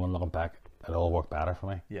the long run, looking back, it all worked better for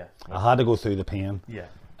me. Yeah. I had to go through the pain Yeah.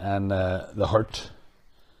 and the hurt,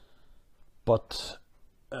 but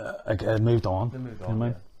I moved on. They moved you on. know what I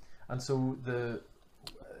Yeah. mean? And so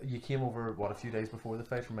you came over a few days before the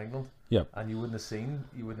fight from England. Yep. And you wouldn't have seen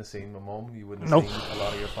my mum. You wouldn't Nope. have seen a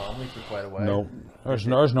lot of your family for quite a while. No, there's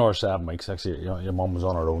another 7 weeks. Actually, your mum was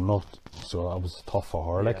on her own, no, so it was tough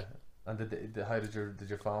for her. Like, Yeah. And how did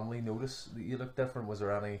your family notice that you looked different? Was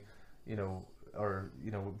there any, you know, or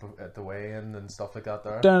you know, at the weigh-in and stuff like that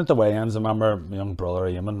there? down at the weigh-ins, I remember my young brother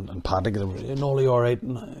Eamon and Patrick. They were, "Nolly, all right?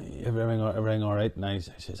 And everything all right?" And I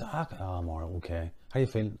says, "I'm all right, okay. How you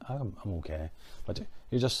feeling?" "I'm okay." But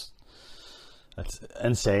you just, it's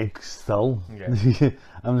inside still. Yeah.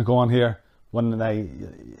 I'm going here when the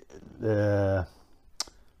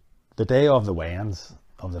day of the weigh-ins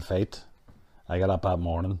of the fight, I got up that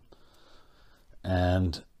morning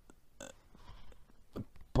and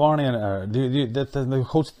Barney and the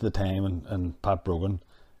coach at the time and Pat Brogan,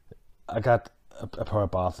 I got a pair of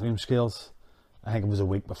bathroom scales. I think it was a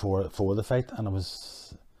week before the fight, and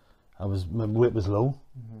my weight was low.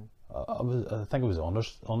 I think it was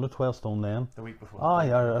under 12 stone then. The week before. Oh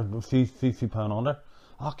yeah, a few pound under.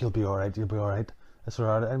 "Oh, you'll be all right. You'll be all right." That's all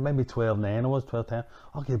right. Maybe 12.9. It was 12.10.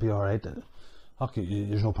 "Oh, you'll be all right. Oh,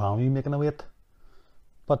 there's no problem. You making a weight."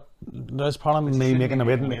 But there's problem with me making a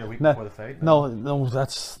weight. A week before the fight. No,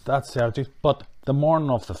 that's the attitude. But the morning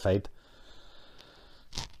of the fight,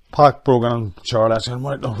 Pat Brogan and Charlotte said,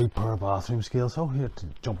 "Right, no, we pair of bathroom scales. Oh, here to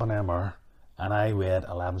jump on MR," and I weighed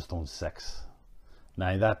 11 stone 6.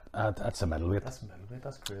 Now that's a middleweight. That's middleweight.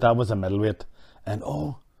 That's crazy. That was a middleweight, and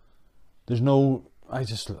there's no. I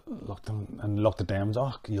just looked at them.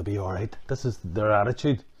 "Oh, you'll be all right." This is their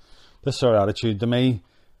attitude. This is their attitude to me.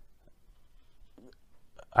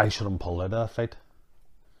 I shouldn't pull out of that fight.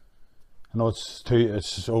 I know it's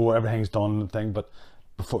everything's done thing, but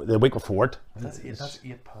the week before it. That's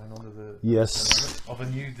 8 pound under the. Yes. Of a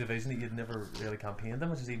new division that you'd never really campaigned in,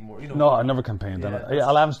 which is even more. You know. No, I never campaigned on Yeah, it.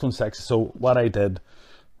 11 stone 6. So what I did,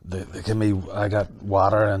 they give me. I got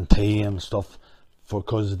water and tea and stuff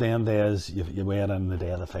because then days you weigh it in the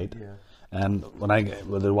day of the fight. Yeah. And when I get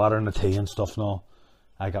with the water and the tea and stuff now,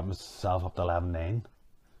 I got myself up to 11.9.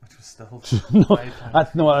 Which was still. No,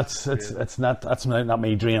 5 pounds. it's not. That's not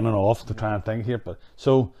me draining off to try and think here. But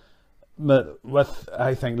so,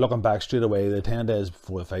 I think looking back straight away, the 10 days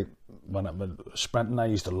before the fight, when sprinting, I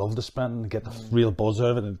used to love the sprinting, get the real buzz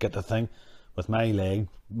out of it, and get the thing with my leg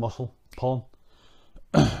muscle pulling.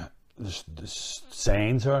 the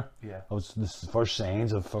signs are. Yeah. This first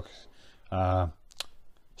signs of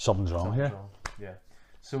something's wrong here. Yeah.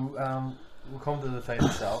 So we'll come to the fight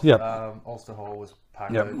itself. Yep. Ulster Hall was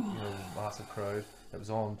packed Yep. out, massive crowd. It was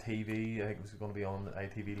on TV. I think it was going to be on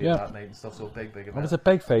ITV late Yep. that night and stuff. So big event. It was a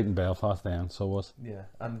big fight in Belfast then, so it was. Yeah,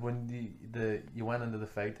 and when you went into the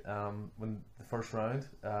fight, when the first round,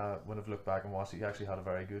 when I've looked back and watched it, you actually had a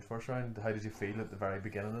very good first round. How did you feel at the very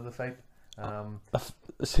beginning of the fight?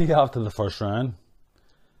 See, after the first round,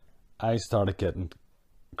 I started getting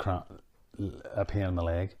a pain in my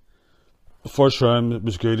leg. The first round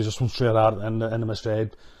was good. I just went straight out into my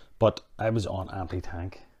stride, but I was on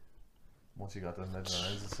anti-tank. Once you got to the mid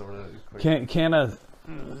rounds, it's sort of quick. Kind of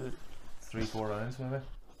 3-4 rounds maybe.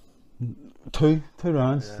 two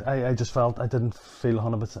rounds. Yeah. I just felt I didn't feel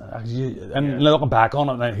 100%. And looking back on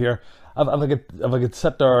it now here, if I could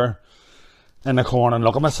sit there in the corner and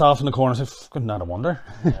look at myself in the corner and say, "Fucking not a wonder."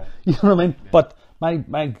 Yeah. You know what I mean? Yeah. But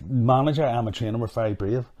my manager and my trainer were very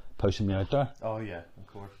brave, pushing me out there. Oh yeah, of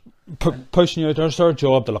course. Pushing you out there. It's their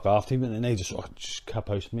job to look after you, and they just kept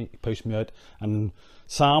pushing me out and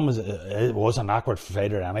Sam was an awkward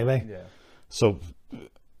fighter anyway. Yeah. So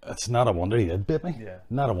it's not a wonder he did beat me. Yeah.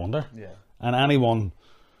 Not a wonder. Yeah. And anyone,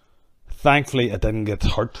 thankfully, it didn't get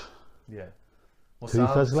hurt. Yeah. Well, Too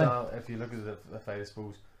physically? Sam, if you look at the fight, I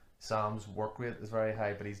suppose Sam's work rate is very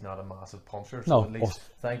high, but he's not a massive puncher. So No. at least,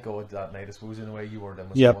 thank God that night, I suppose, in a way, you weren't in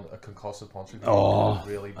with Yep. a concussive puncher. Oh,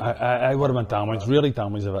 Really I would have been damaged, really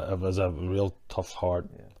damaged if it was a real tough, hard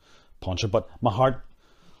puncher. But my heart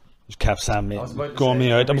just kept saying me, going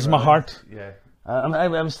me out. It was my heart. Yeah. I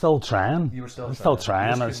was still trying. You were still I was trying. still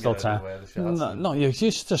trying. I was still trying. No, you're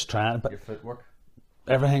just trying. But Your footwork.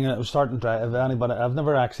 everything, it was starting to dry. If anybody, I've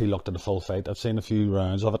never actually looked at the full fight. I've seen a few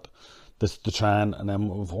rounds of it, to try and then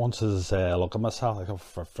once, as I say, I look at myself, I go,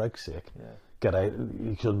 for frig's sake, get out.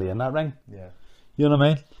 You shouldn't be in that ring. Yeah. You know what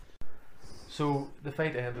I mean? So the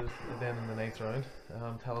fight ended then in the 9th round.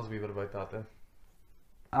 Tell us a wee bit about that then.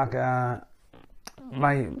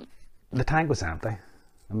 The tank was empty,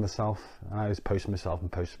 and I was pushing myself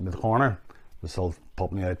and pushing the corner. Myself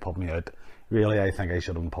popped me out. Really, I think I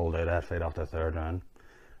should have pulled out that fight after the 3rd round,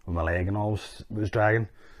 when my leg and all was dragging.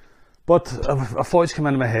 But a voice came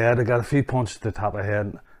into my head. I got a few punches to the top of my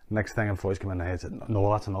head. Next thing, a voice came in my head and said,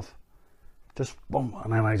 "No, that's enough." Just boom,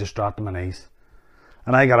 and then I just dropped to my knees,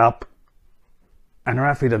 and I got up. And the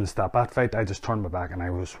referee didn't stop that fight. I just turned my back and I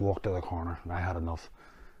just walked to the corner, and I had enough.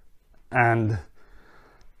 And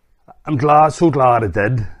I'm so glad it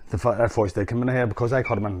did. That voice did come in my head, because I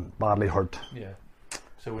could have been badly hurt. Yeah.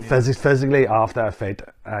 So when Physically, after that fight,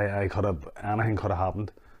 I could have, anything could have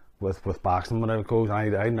happened with boxing when it goes.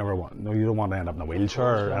 I never want. No, you don't want to end up in a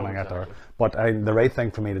wheelchair or anything like that. But the right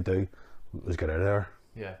thing for me to do was get out of there.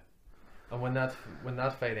 Yeah. And when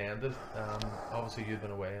that fight ended, obviously you'd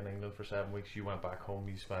been away in England for 7 weeks. You went back home.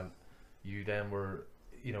 You then were,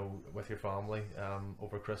 with your family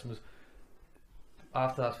over Christmas.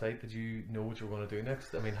 After that fight, did you know what you were going to do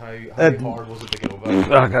next? I mean, how hard was it to get over?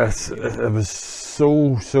 It was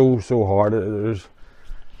so hard. It was.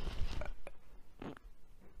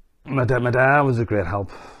 My dad was a great help.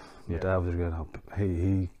 My dad was a great help.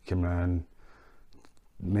 He came round.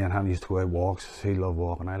 Me and him used to go out walks. He loved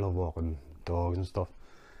walking. I love walking dogs and stuff.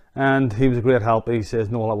 And he was a great help. He says,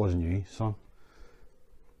 "No, that wasn't you, son.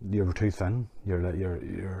 You were too thin.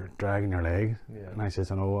 You're dragging your leg." Yeah. And I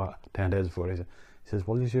says, "I know." 10 days before, he says,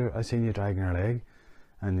 "Well, I seen you dragging your leg,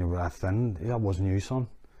 and you were that thin. That wasn't you, son."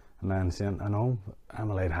 And then saying, "I know.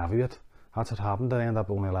 I'm a light heavyweight. That's what happened. I ended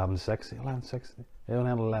up only 11.6. 11.6. He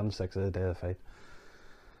only had 11.6 the day of the fight."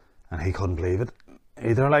 And he couldn't believe it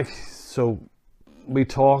either. So we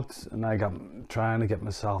talked, and I got trying to get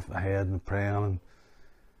myself ahead and praying and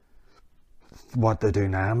what to do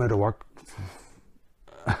now. I'm out of work.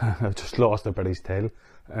 I've just lost a British tail,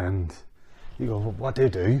 and you go, "Well, what do you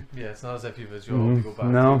do?" Yeah, it's not as if you've a job to go back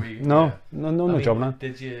to. No job now.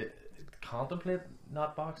 Did you contemplate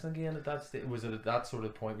not boxing again at that stage? Was it at that sort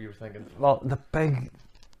of point where you were thinking? Well, that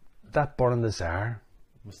burning desire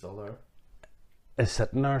Was still there. is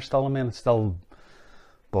sitting there still. I mean, it's still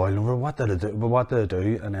boiling over. What did I do? But what did I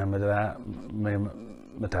do? And then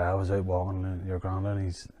my dad was out walking, and your granddad, and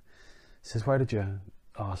he says, "Why did you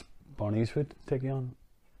ask Barney Eastwood to take you on?"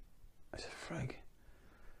 I said, "Frig."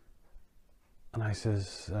 And I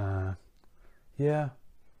says, "Yeah,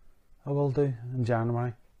 I will do in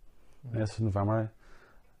January." Yes, November.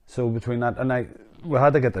 So between that, and we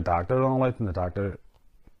had to get the doctor and all out, and the doctor,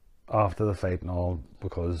 after the fight and all,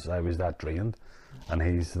 because I was that drained, and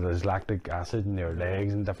there's lactic acid in your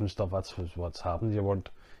legs and different stuff. That's what's happened. You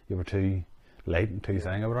were too light and too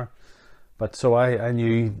thin over there. But so I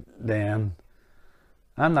knew then.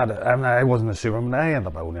 I wasn't a superman. I ended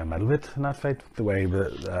up only a middleweight in that fight. The way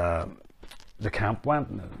the camp went,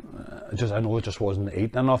 I know it just wasn't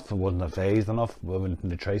eating enough. It wasn't phased enough with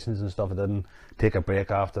nutritions and stuff. I didn't take a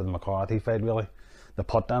break after the McCarthy fight. Really, they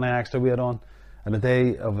put down an extra weight on. And the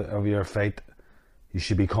day of your fight, you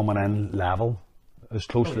should be coming in level, as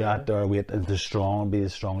close to that weight as be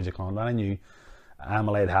as strong as you can. And I knew I'm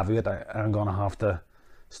a light heavyweight. I'm gonna have to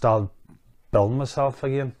start building myself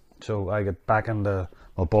again. So I get back into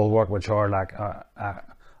my bulwark with Charles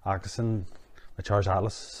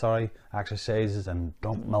Atlas, exercises and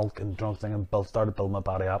drunk milk and drunk thing, and started building my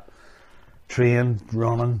body up, train,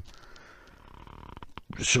 running,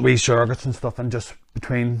 wee circuits and stuff, and just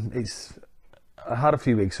between I had a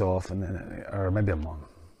few weeks off, or maybe a month,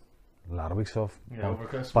 a lot of weeks off. Yeah, over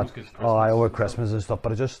Christmas. But over Christmas and stuff.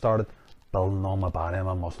 But I just started building on my body and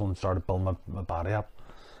my muscle, and started building my body up.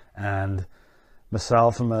 And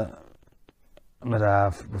myself and my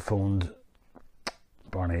dad phoned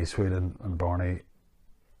Barney Eastwood and Barney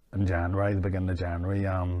in January, the beginning of January.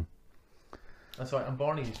 And sorry, and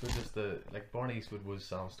Barney Eastwood is Barney Eastwood was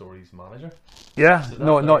Sam Story's manager. Yeah,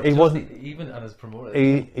 So no, he wasn't. Even and his promoter.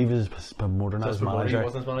 He was his promoter, not his manager. He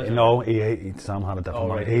wasn't his manager. No, he Sam had a different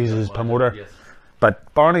right, manager. He was his manager, promoter. yes.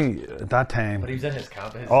 But Barney at that time. But he was in his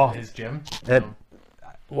camp, his gym.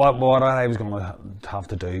 What I was going to have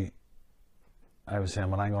to do, I was saying,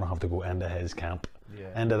 well, I'm going to have to go into his camp,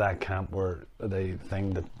 into that camp where they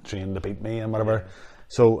thing that trained to beat me and whatever. Yeah.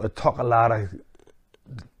 So it took a lot of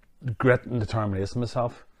grit and determination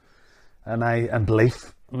myself, and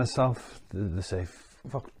belief in myself to say,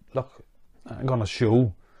 fuck, look, I'm going to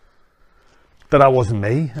show that I wasn't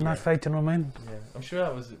me in that fight. You know what I mean? Yeah, I'm sure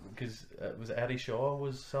that was because was Eddie Shaw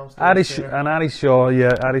was Sam Eddie Story's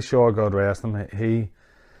trainer? Eddie Shaw, God rest him. He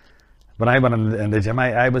when I went in the gym,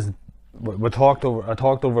 I talked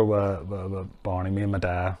over with Barney, me and my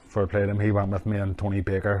dad for a play him. He went with me and Tony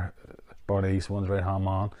Baker, Barney Eastwood's right hand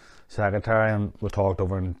man, secretary, and we talked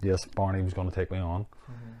over, and yes, Barney was going to take me on.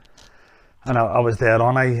 And I was dead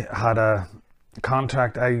on. I had a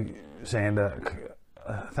contract. I signed I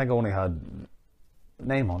think I only had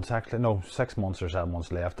 9 months actually, no, 6 months or 7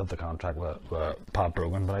 months left of the contract with Pat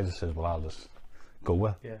Brogan, but I just said, well, I'll just go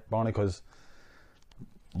with Barney, because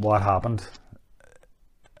what happened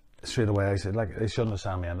straight away, I said, like, they shouldn't have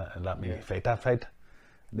signed me in and let me fight that fight.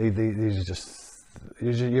 These are just,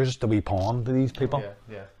 you're just a wee pawn to these people.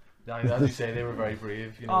 Yeah. As you say, they were very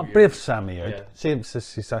brave. You know, brave sent me out. Yeah. Same,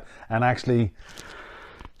 and actually,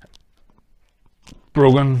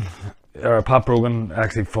 Brogan, or Pat Brogan,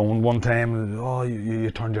 actually phoned one time. Oh,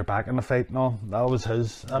 you turned your back in the fight. No, that was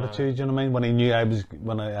his attitude. You know what I mean? When he knew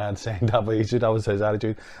when I had signed that way, that was his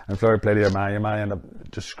attitude. And Fleur played here, I ended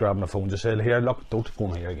up just grabbing the phone, just said, "Here, look, don't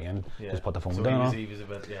phone here again. Just put the phone down." He was a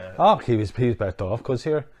bit, he was backed off, because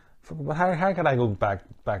here, how could I go back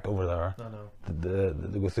over there?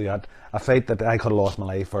 To go through that a fight that I could have lost my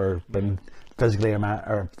life or been physically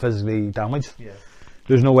damaged. Yeah.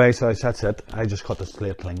 There's no way, so that's it. I just cut the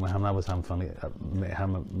slate clean with him. That was him funny,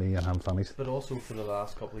 me and him finished. But also for the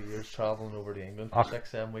last couple of years, travelling over to England for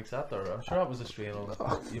 6-7 weeks out there, I'm sure that was a strain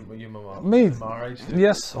on your marriage.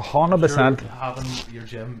 Yes, 100%. Having your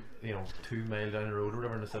gym, 2 mile down the road or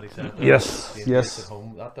whatever in the city centre. Yes. At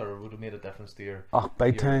home, that there would have made a difference to your.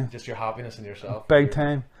 Big time. Just your happiness in yourself. Big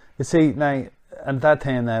time. You see, now, at that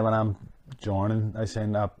time now, when I'm joining, I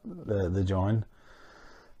signed up the join.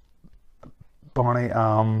 Barney,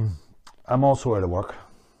 I'm also out of work.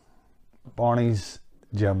 Barney's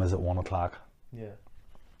gym is at 1 o'clock. Yeah.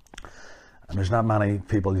 And there's not many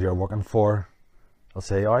people you're working for. They'll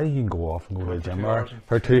say, oh, you can go off and go to the gym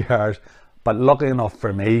for 2 hours. But lucky enough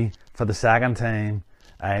for me, for the second time,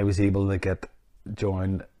 I was able to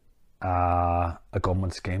join a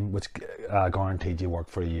government scheme which guaranteed you work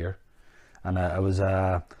for a year. And it was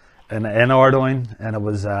in Ardoyne, and it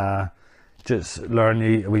was just learn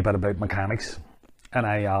a wee bit about mechanics. And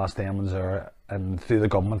I asked them, was there, and through the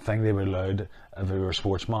government thing, they were allowed, if they were a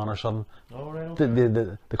sportsman or something,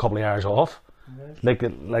 the couple of hours off. Right.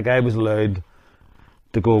 Like I was allowed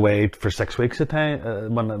to go away for 6 weeks at a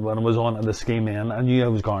time when I was on the scheme. In I knew I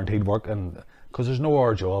was guaranteed work, and because there's no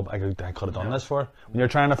other job I could have done this for. When you're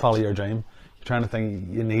trying to follow your dream, you're trying to think,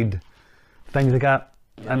 you need things like that.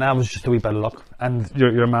 And that was just a wee bit of luck. And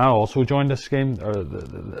your ma also joined this scheme, or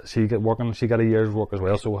she got a year's work as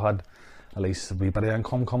well, so we had at least a wee bit of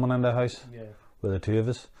income coming in the house with the two of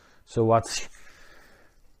us. So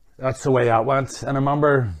that's the way that went. And I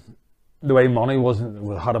remember the way money wasn't,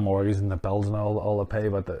 we had a mortgage and the bills and all the pay,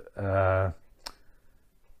 but I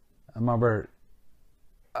remember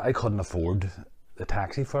I couldn't afford the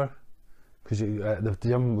taxi fare. Because the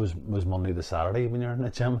gym was Monday to Saturday when you're in the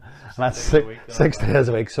gym, and that's 6 days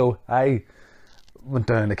a week. So I went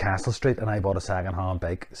down to Castle Street and I bought a second-hand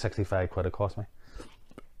bike. 65 quid it cost me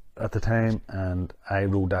at the time, and I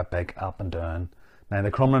rode that bike up and down. Now the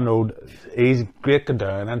Crumlin Road, easy, great going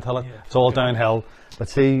down until it's all downhill. But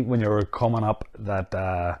see, when you were coming up that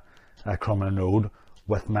Crumlin Road,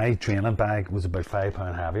 with my training bag was about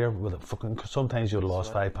 £5 heavier. With it sometimes you'd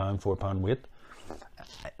lost £5, £4 weight,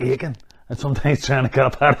 aching. And sometimes trying to get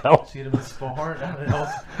up that hill. So you'd have been sparring, and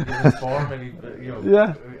also maybe,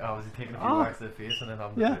 obviously taking a few whacks to the face and then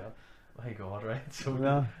having to do that. My God, right?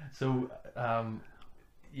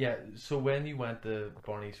 So when you went to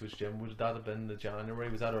Barney Eastwood's gym, would that have been the January?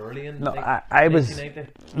 Was that early in? No, I was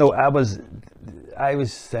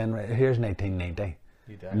saying, right, here's 1990,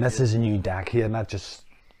 and this is a new deck here, and that just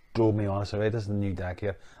drove me on. So right, this is the new deck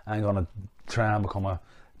here. I'm gonna try and become a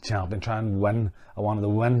champion, try and win. I wanted to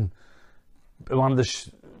win. I wanted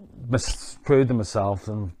to prove to myself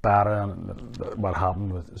and better what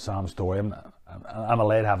happened with Sam's story. I'm a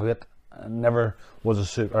light heavyweight. never was a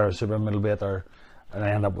super middleweight, and I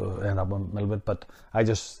end up with middleweight. But I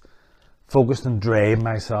just focused and drive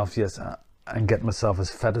myself, yes, and get myself as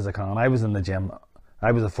fit as I can. I was in the gym.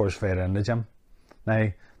 I was the first fighter in the gym.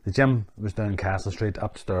 Now the gym was down Castle Street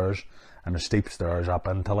upstairs, and there's steep stairs up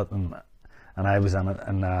into it, and I was in it.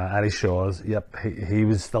 And Eddie Shaw's, yep, he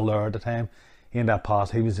was still there at the time. He ended up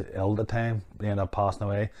passing. He was ill at the time. He ended up passing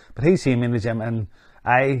away. But he seen me in the gym, and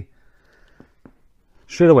I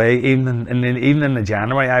straight away, even in the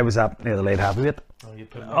January, I was up near the light heavyweight. Oh, you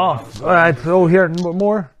put Here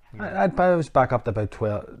more. I was back up to about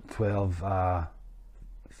 12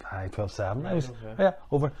 7. I was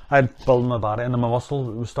over. I'd built my body, and my muscle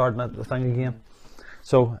was starting at the thing again.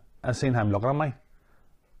 So I seen him looking at me.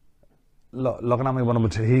 Looking at me when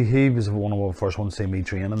he was one of the first ones to see me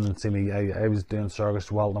training and see me. I was doing circus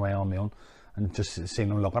welting away on my own, and just seeing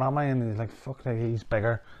him looking at me, and he's like, "Fuck, he's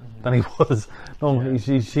bigger than he was." No,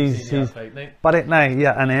 he's but it now,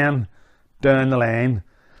 and then down the line,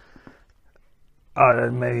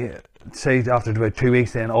 say after about 2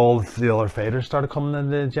 weeks, then all the other fighters started coming in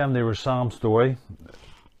the gym. There was Sam Story,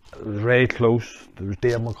 it was Ray Close, there was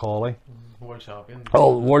Dave McCauley. World champion.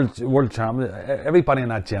 Oh, world champion! Everybody in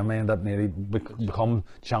that gym ended up nearly become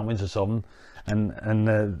champions of something. And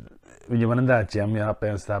when you went into that gym, you're up there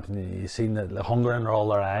and steps, and you seen the hunger in all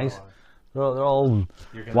their eyes. They're all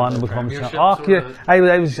wanting to become champion. Oh, yeah!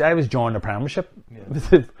 I was joining the Premiership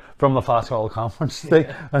from the Fast Hall Conference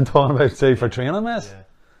and talking about say for training mess.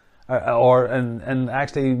 And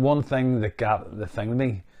actually one thing that got the thing to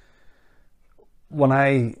me when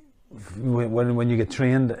you get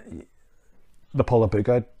trained. They pull a book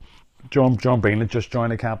out. John Breen had just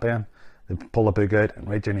joined the campaign. They pull a book out and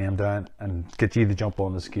write your name down and get you to jump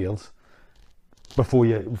on the scales before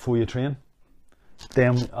you train.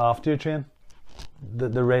 Then after you train, they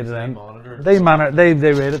rate it in. They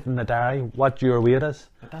rate it in the diary what your weight is.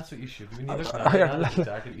 But that's what you should be. When you look at that's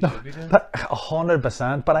exactly what you should be doing.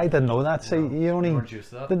 100%. But I didn't know that. See, you only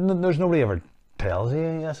there's nobody ever tells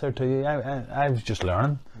you yes or to you. I was just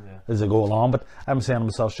learning as I go along, but I'm saying to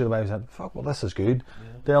myself straight away, I said, fuck, well, this is good.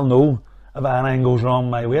 They'll know if anything goes wrong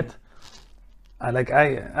with my weight.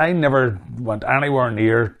 I never went anywhere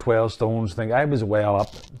near 12 stones. I was well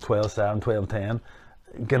up 12.7, 12.10,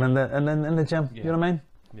 getting in the gym. You know what I mean?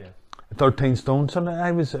 Yeah. 13 stones. So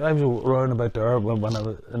I was around about there when I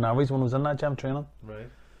was in average when I was in that gym training. Right.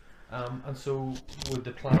 And so would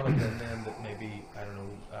the plan have been then that maybe, I don't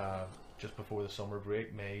know, just before the summer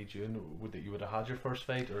break, May, June, you would have had your first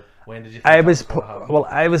fight, or when did you think I was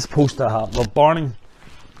supposed to have, well, Barney,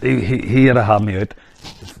 he had to have me out.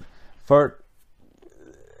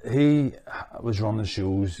 He was running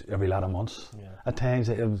shows every lot of months. Yeah. At times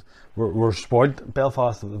we're spoiled.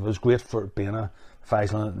 Belfast was great for being a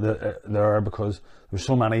fight there because there were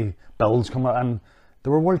so many builds coming out, and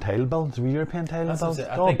there were world title builds, there were European title builds,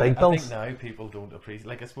 all big builds. I think now people don't appreciate,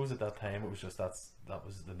 like I suppose at that time it was just that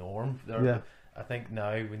was the norm there. Yeah. I think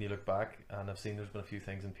now when you look back, and I've seen there's been a few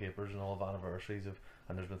things in papers and all of anniversaries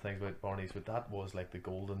and there's been things about Barney's, but that was like the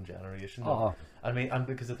golden generation. I mean, and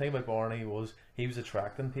because the thing about Barney was he was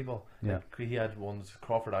attracting people. Yeah. Like, he had ones.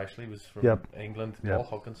 Crawford Ashley was from England. Paul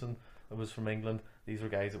Hutchinson was from England. These were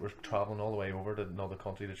guys that were travelling all the way over to another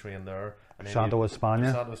country to train there. Santo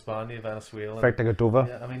Espana, Venezuela. Victor Gatova.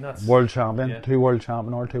 Yeah, I mean that's world champion, 2 world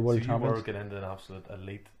champion or 2 world so champions. You were getting into an absolute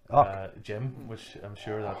elite gym, which I'm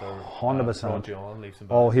sure that they're 100%. You on leaps and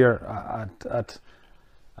bounds. Oh, here at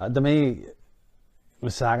to me,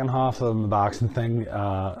 the second half of the boxing thing,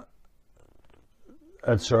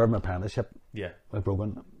 it served my apprenticeship. Yeah, with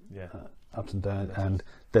Brogan. Yeah. Ups and downs, and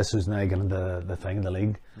this was now getting the thing in the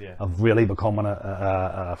league of really becoming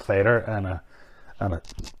a fighter and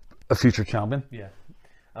a future champion. Yeah,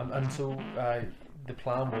 and so the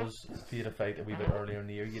plan was for you to fight a wee bit earlier in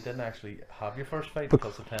the year. You didn't actually have your first fight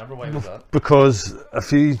until September. Why was that? Because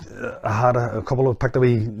I had a couple of picked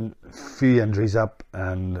a few injuries up,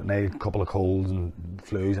 and now a couple of colds and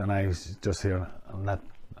flus, and I was just here. I'm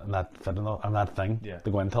not fit enough. I'm not thing to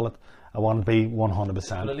go into it. I want to be 100%.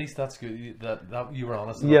 But at least that's good. That you were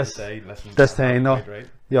honest. Yes. To say, listen, this time, no. Right?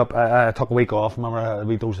 Yep. I took a week off. Remember, a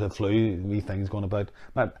week dose of the flu. Wee things going about.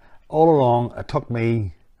 But all along, it took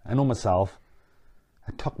me. I know myself.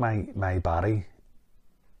 It took my body,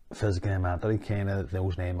 physically and mentally, kind of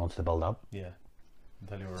those 9 months to build up. Yeah.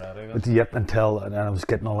 Until you were ready. Yep. And I was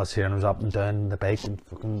getting all this here, and I was up and down the bike, and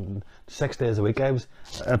fucking 6 days a week. I was,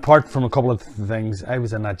 apart from a couple of things, I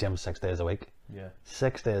was in that gym 6 days a week. Yeah.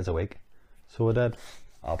 6 days a week. So I did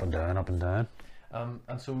up and down, up and down.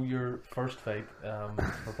 And so your first fight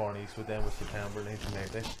for Barney Eastwood then was September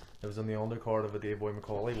 1990. It was on the undercard of a Dave Boy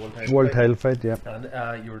Macaulay World title fight, yeah.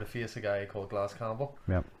 And you were to face a guy called Glass Campbell.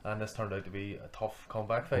 Yeah. And this turned out to be a tough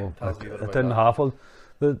comeback fight. Oh, Tell us a bit it about didn't that. happen.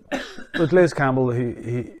 But Glass Campbell,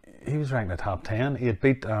 he was ranked in the top 10. He had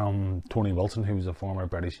beat Tony Wilson, who was a former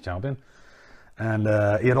British champion. And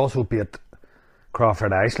he had also beat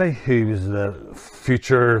Crawford Ashley, who was the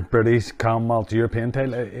future British Commonwealth European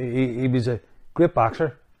title. He was a great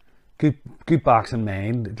boxer, good boxing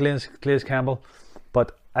mind, Glaze Campbell.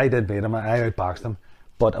 But I did beat him. I outboxed him,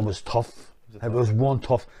 but it was tough. It was one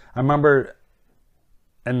tough. I remember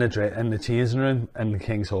in the changing room in the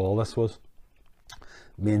King's Hall. This was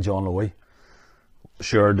me and John Lowy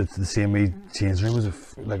shared the same wee changing room.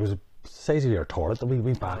 It was a size of your toilet. The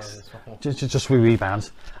wee bands, just wee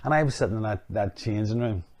bands. And I was sitting in that changing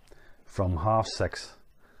room from 6:30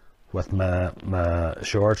 with my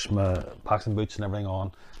shorts, my boxing boots and everything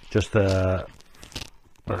on, just my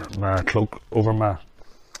cloak over my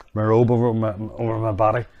robe over my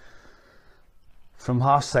body. From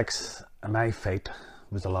 6:30, and my fight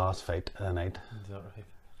was the last fight of the night. Is that right?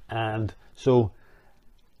 And so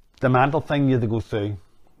the mental thing you had to go through.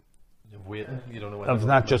 You're waiting. You don't know when. It was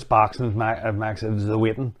not just boxing, Max. It was the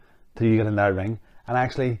waiting till you get in that ring. And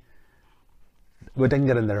actually, we didn't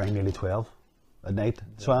get in the ring nearly 12 at night.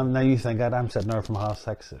 Yeah. So now you think that I'm sitting there from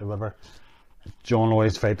 6:30 or whatever. John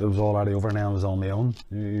Lowy's fight, it was already over now. It was on my own.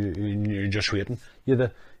 You're just waiting.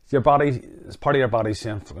 Your body, it's part of your body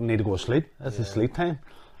saying, I need to go to sleep. It's the sleep time.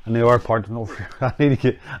 And the other part, no, I'm going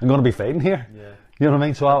to be fighting here. Yeah. You know what I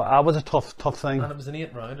mean? So I was a tough thing. And it was an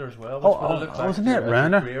 8-rounder as well. It was an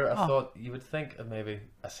 8-rounder. I thought you would think of maybe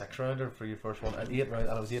a 6-rounder for your first one. An 8-round,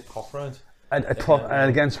 and it was 8 tough rounds.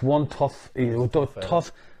 Against one tough. He was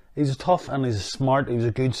tough. He's tough and he's smart. He was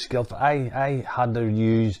a good skillful. I had to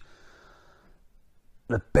use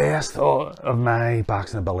the best of my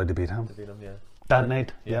boxing ability to beat him. Yeah. That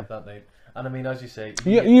night. Yeah, that night. And I mean, as you say,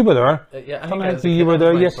 you were there. Yeah, I think you were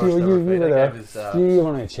there. Yes, you were there. I was, you were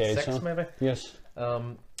only a child, 6 maybe. Yes.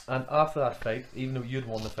 And after that fight, even though you'd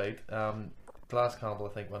won the fight, Glass Campbell I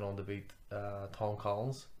think went on to beat Tom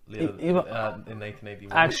Collins later in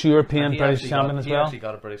 1991. Ex-European British champion as well. He actually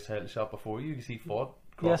got a British title shot before you because he fought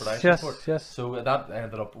Crawford Ashley. Yes. So that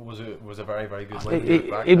ended up was a very, very good win.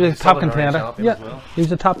 He was a top contender. Yeah, well. He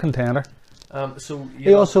was a top contender. So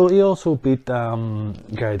he also beat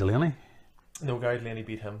Gary Delaney. No, Gary Delaney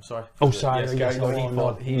beat him. Sorry. Oh, sorry.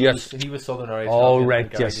 Yes, he was Southern Irish. Oh, right.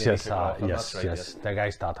 Yes. The guy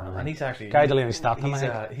stopped him. And he's actually Gary Delaney stopped him.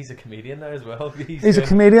 He's a comedian now as well. He's a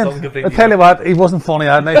comedian. I tell you what, he wasn't funny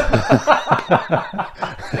that night.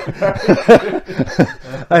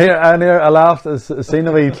 I laughed. I seen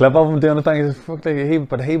a wee clip of him doing the thing.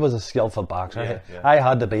 But he was a skillful boxer. Yeah. I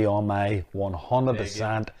had to be on my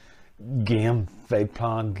 100% game, fight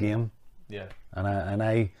plan game. Yeah. And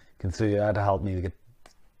I can see that to help me to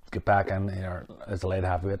get back in here as a light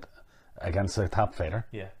heavyweight against a top fighter.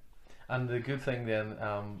 Yeah. And the good thing then,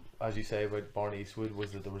 as you say about Barney Eastwood,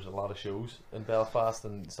 was that there was a lot of shows in Belfast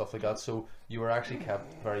and stuff like that. So you were actually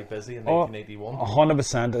kept very busy in 1981.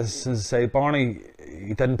 100%. As I say, Barney,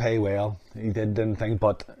 he didn't pay well. He didn't think,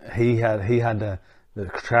 but he had the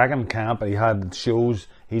tracking camp. He had shows.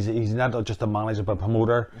 He's not just a manager but a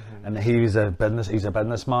promoter, and he's a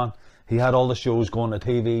businessman. He had all the shows going, the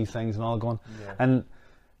TV things and all going, and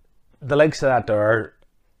the likes of that there.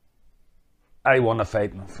 I won the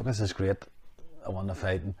fight. This is great. I won the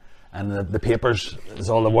fight, and the papers is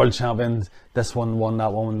all the world champions. This one won,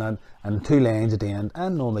 that one won, that, and 2 lanes at the end,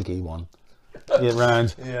 and Noel Magee won 8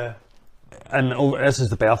 rounds. Yeah. And this is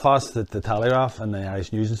the Belfast, the Telegraph and the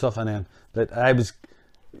Irish News and stuff. And then, but I was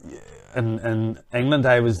in England.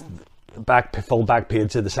 I was full back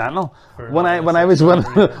page of the Sentinel when I was winning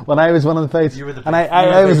the fights. You were the big,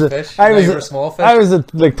 I was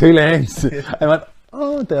at like 2 lanes. I went,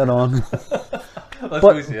 oh, dead on.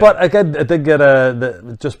 but I did get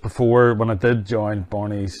just before when I did join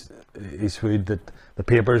Barney Eastwood, that the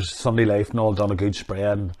papers Sunday Life and all done a good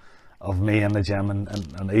spread of me in the gym and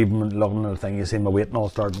even looking at the thing, you see my weight and all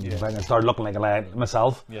started looking like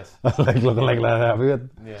myself. Yes. Like looking like a heavyweight.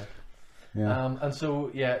 Yeah. Yeah. And so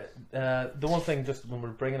the one thing, just when we're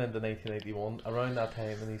bringing into 1981, around that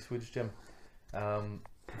time in Eastwood's gym,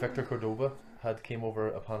 Victor Cordova had came over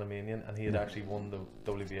a Panamanian, and he had actually won the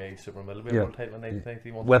WBA super middleweight world title in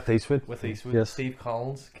 1991 with Eastwood. Yes. Steve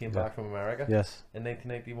Collins came back from America. Yes. In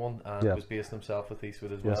 1991 and was based himself with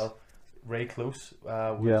Eastwood as well. Ray Close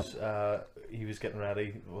he was getting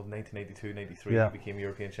ready. Well, 1982, 93, Yeah. he became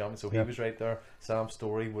European champion, so Yeah. he was right there. Sam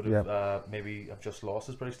Story would have maybe have just lost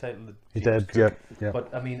his British title. He did. Yeah. Yeah.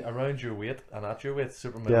 But I mean, around your weight and at your weight,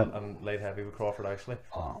 super middle and light heavy with Crawford Ashley.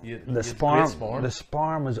 The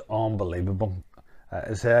sparring was unbelievable.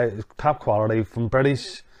 It's top quality from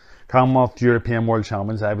British, Commonwealth, European, World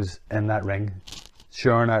Champions. I was in that ring,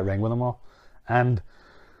 sharing that ring with them all, and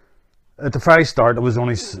at the very start, it was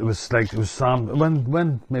Sam.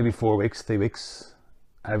 When maybe 4 weeks, 3 weeks,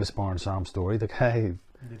 I was sparring Sam Story, the guy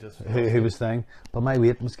who was thing. But my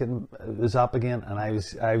weight was up again, and I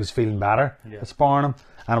was feeling better at sparring him,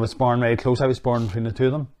 and I was sparring very close. I was sparring between the two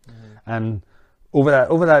of them, and over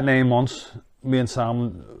that 9 months, me and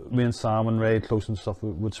Sam and Ray Close and stuff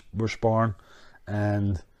were sparring,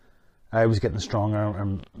 and I was getting stronger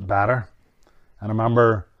and better. And I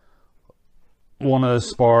remember one of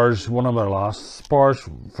our last spars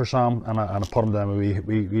for Sam, and I put him down with a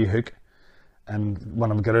wee hook. And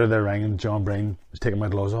when I got out of the ring and John Breen was taking my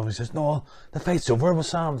gloves off, he says, "No, the fight's over with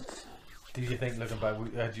Sam." Do you think, looking back,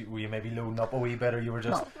 were you maybe loading up a wee bit, or you were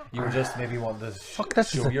just maybe wanting to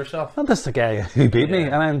show yourself? Well, this is the guy who beat me,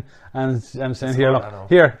 and I'm saying, here, look,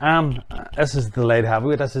 this is the light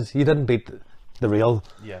heavyweight. This is, you didn't beat the real.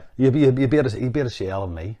 Yeah. You beat a shell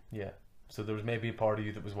of me. Yeah. So there was maybe a part of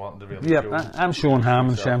you that was wanting to really. Yeah, I'm showing him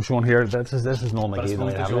and I'm showing here. This is Noel Magee. But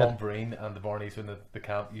I suppose the John Breen and the Barneys in the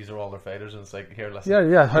camp, these are all their fighters, and it's like, here, listen.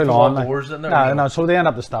 Yeah. How long? In there, no. So they end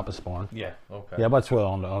up to stop at sparring. Yeah. Okay. Yeah, but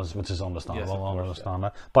which is understandable. Yes, I understand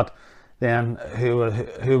that. But then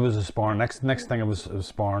who was a sparring? Next thing it was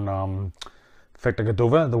sparring Victor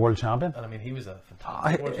Godova, the world champion. And I mean, he was a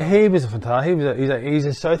fantastic world champion. He was a fantastic. He's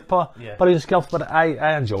a southpaw, but he's a skillful. But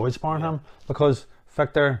I enjoyed sparring him because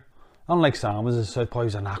Victor, unlike Sam, was a southpaw. He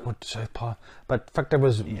was an awkward southpaw, but Victor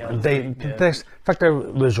was Victor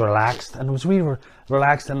was relaxed, and we were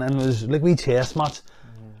relaxed, and it was like we chess match.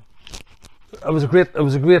 It was a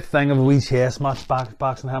great thing of a wee chess match,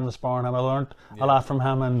 boxing him and sparring him. I learned a lot from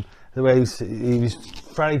him, and the way he was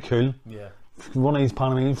very cool. Yeah. One of these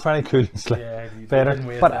Panamanians, very cool. Fighter.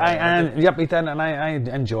 But he did, and I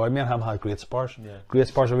enjoyed. Me and him had great spars. Yeah. Great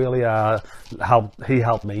spars. Really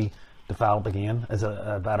helped me develop again as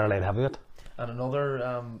a better light heavyweight. And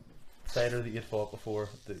another fighter that you'd fought before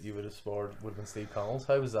that you would have sparred would have been Steve Collins.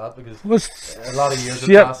 How was that? Because a lot of years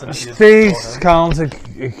have passed since Steve Collins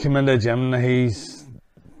came into the gym, and he's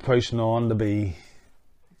pushing on to be.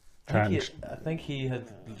 I think he had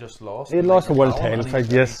just lost. He had lost the world title fight.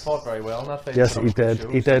 Yes, he fought very well in that fight. Yes, he did.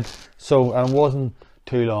 He did. So it wasn't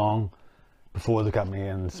too long before they got me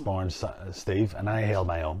in sparring Steve, and I held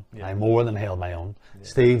my own. I more than held my own.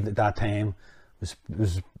 Steve at that time was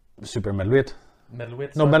super middleweight.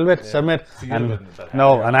 Middleweight? No, middleweight, semi-weight. And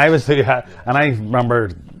I was and I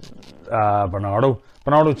remember Bernardo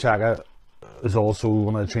Chaga is also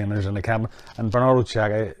one of the trainers in the camp, and Bernardo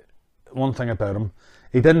Chaga, one thing about him,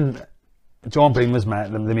 he didn't. John Breen was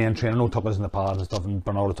the main trainer. No, took us in the pads and stuff, and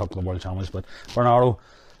Bernardo took to the world champions. But Bernardo,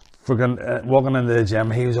 walking into the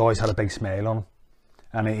gym, he always had a big smile on him,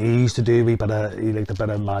 and he used to do he liked a bit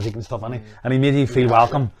of magic and stuff, and he made you feel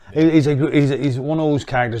welcome. He's one of those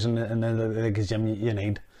characters in the gym you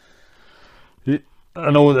need. I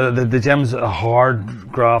know the gym's a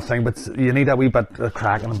hard graft thing, but you need that wee bit of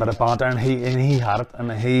crack and a bit of banter, and he had it,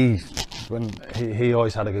 and he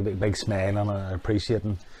always had a big smile, and I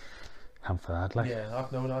appreciating him for that. Like. Yeah,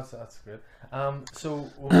 no, that's good. So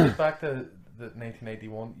when we get back to the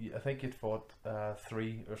 1981, I think you'd fought 4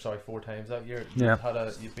 times that year.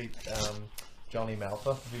 You beat Johnny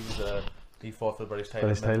Malfa. He fought for the British title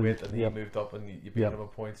in middleweight, and he moved up, and you beat him on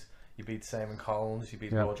points. You beat Simon Collins, you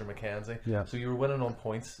beat Roger McKenzie. So you were winning on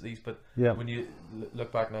points, but when you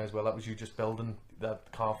look back now as well, that was you just building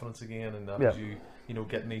that confidence again, and that was you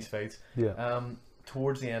getting these fights.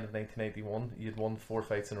 Towards the end of 1981, you'd won 4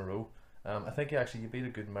 fights in a row. I think you beat a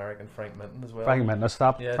good American, Frank Minton, as well. Frank Minton, I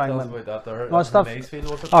stopped. Yeah, Frank tell us about that there. No, I stopped.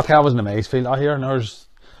 Okay, I was in the Maysfield. I hear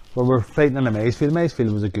we were fighting in the Maysfield.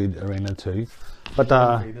 Maysfield was a good arena too. But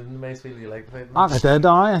in the Maysfield, you liked fighting? I did.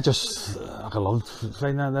 I loved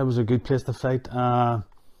fighting. That was a good place to fight.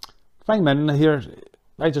 Frank Minton here,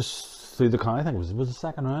 I just threw the count. I think it was the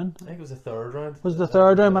second round. I think it was the third round. Was it the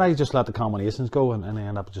third round? But I just let the combinations go, and I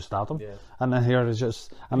ended up just stopping. Yeah. And then here it's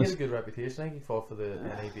just. And he had a good reputation. I think he fought for the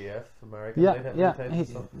NABF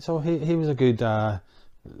American. So he was a good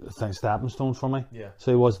stepping stone for me. Yeah.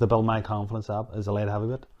 So he was to build my confidence up as a light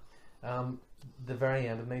heavyweight. The very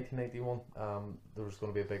end of 1981, there was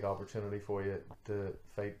going to be a big opportunity for you to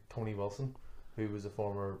fight Tony Wilson. who was a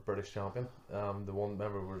former British champion. The one,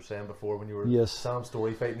 remember we were saying before when you were Yes. Sam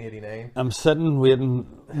Story fighting 89. I'm sitting waiting,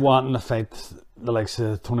 wanting to fight the likes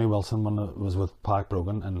of Tony Wilson when it was with Pac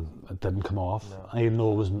Brogan, and it didn't come off. No. I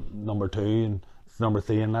know it was number 2 and number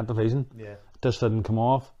 3 in that division. Yeah. It just didn't come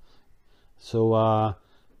off. So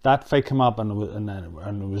that fight came up, and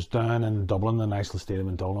it was down in Dublin, the National Stadium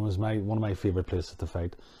in Dublin. It was one of my favourite places to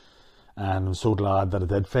fight. And I'm so glad that I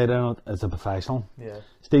did fight in it as a professional. Yeah.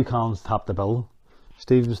 Steve Collins topped the bill.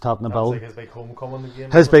 Steve was topping the That bill. was like his big homecoming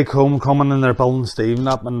game. His big homecoming, and they're building Steve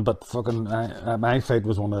up, but fucking my fight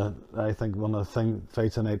was one of the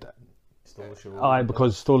fights I night. Stole the show. Aye,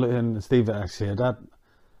 because and Steve actually said that.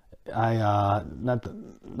 I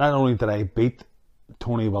not only did I beat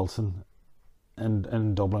Tony Wilson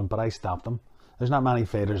in Dublin, but I stopped him. There's not many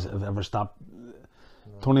fighters that have ever stopped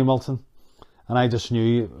Tony Wilson, and I just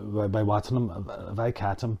knew by watching him, if I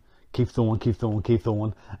catch him, keep throwing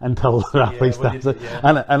until the referee stops it.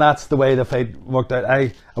 Yeah. And that's the way the fight worked out.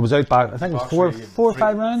 I was out back. I think it was four or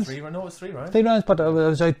five rounds. No, it was 3 rounds. 3 rounds, but I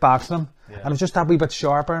was out boxing him, Yeah. and I was just that wee bit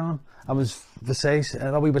sharper on him. I was the size,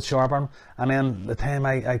 a wee bit sharper on him, and then the time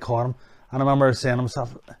I caught him, and I remember saying to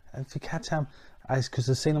myself, if you catch him, because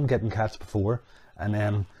I've seen him getting catched before, and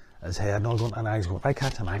then his head and going, and I was going, if I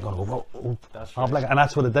catch him, I'm going to go, oh, That's up right. like, and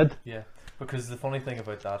that's what it did. Yeah, because the funny thing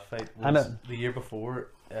about that fight And was the year before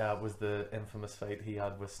was the infamous fight he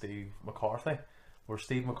had with Steve McCarthy, where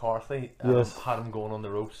Steve McCarthy Yes. had him going on the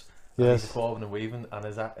ropes. And Yes. he was bobbing and weaving, and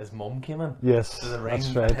his mum came in Yes, to the ring that's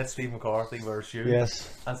and right. hit Steve McCarthy with her shoe. Yes.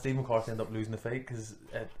 And Steve McCarthy ended up losing the fight because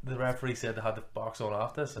the referee said they had to box on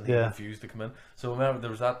after this, and he Yeah. refused to come in. So remember, there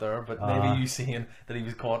was that there, but maybe you seeing that he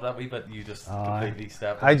was caught that wee bit, you just completely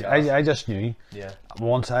stepped on the gas. I just knew. Yeah.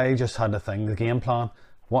 Once I just had the thing, the game plan.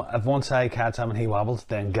 If once I catch him and he wobbles,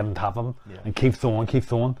 then get on top of him and keep throwing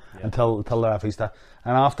until the referee stops.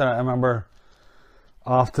 And after, I remember,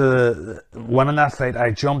 after winning that fight, I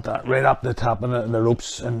jumped right up the top of the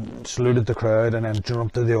ropes and saluted the crowd, and then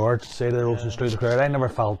jumped to the other side of the ropes and saluted the crowd. I never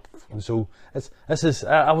felt so.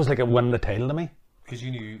 I was like a winning the title to me. Because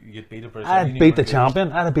you knew you'd beat a British. I you had knew beat you the were good.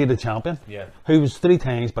 champion. I'd have beat the champion. Yeah. Who was 3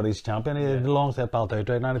 times British champion. He had the long set belt outright,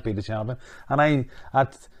 and I'd have beat the champion. And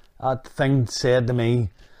that thing said to me,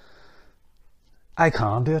 I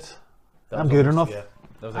can't do it. That I'm was good almost- enough. yeah.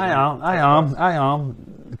 That was like I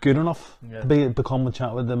am good enough Yeah. to become with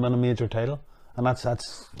them in a major title, and that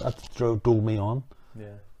drove me on. Yeah.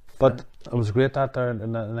 But it was great that there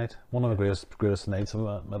in that night. One of the greatest nights of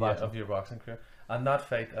my Yeah, boxing. of your boxing career. And that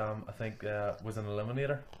fight, I think, was an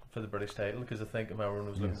eliminator for the British title, because I think, if everyone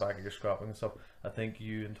was looking back at your scrapping and stuff, I think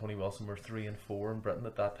you and Tony Wilson were 3 and 4 in Britain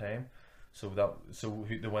at that time. So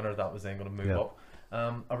the winner of that was then going to move Yeah. up.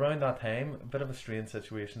 Around that time, a bit of a strange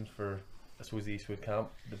situation for, I suppose, the Eastwood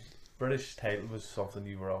camp. The British title was something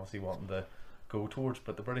you were obviously wanting to go towards,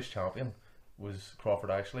 but the British champion was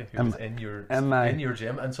Crawford Ashley, who was in your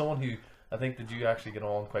gym, and someone who I think did you actually get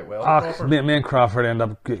on quite well with Crawford? Me and Crawford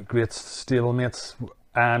ended up great stablemates,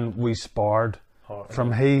 and we sparred.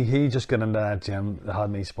 From he just got into that gym that had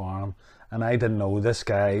me sparring him, and I didn't know this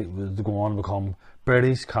guy was going on to become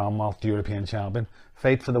British, Commonwealth, European champion,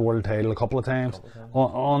 fight for the world title a couple of times.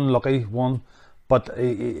 Unlucky one, but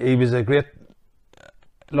he was a great.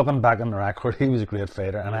 Looking back on the record, he was a great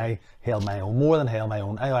fighter, and I held my own, more than held my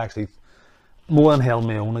own. I actually more than held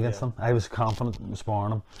my own against him. I was confident in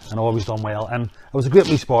sparring him, and always done well. And it was a great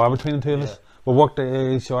wee spar between the two of us. We worked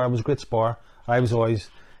sure, it was a great spar. I was always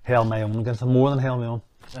held my own against him, more than held my own.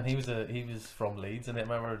 And he was from Leeds, and I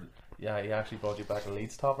remember, he actually brought you back a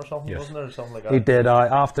Leeds top or something, wasn't there, or something like that? He did.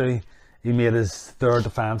 After he made his 3rd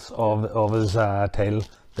defence of his title,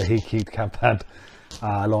 that he kept that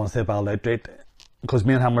Lonsdale belt outright, because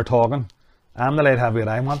me and him were talking. I'm the light heavyweight,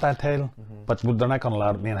 I want that title, but they're not going to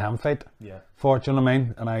let me and him fight. Yeah. For it, you know what I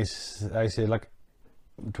mean? And I say, like,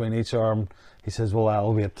 between each arm, he says, well,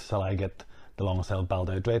 I'll wait till I get the Lonsdale belt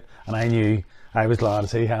outright. And I knew, I was glad to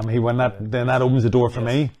see him. He won that, then that opens the door for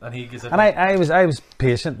me. And he gives it. And I was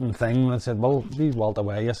patient and thing, and said, well, you walked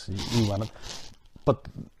away, yes, you won it. But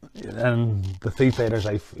and the 3 fighters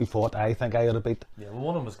he fought, I think I would have beat. Yeah, well,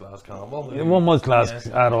 one of them was Glas Campbell. One was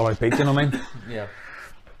Glasgow, I'd all I beat, you know what I mean? Yeah.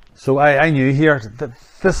 So I knew here that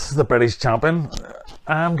this is the British champion.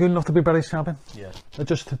 I'm good enough to be British champion. Yeah. It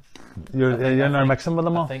just you're in there mixing with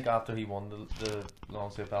them all. I think after he won the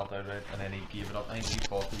Lonsdale belt outright, and then he gave it up, I think he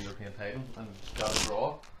fought for the European title and got a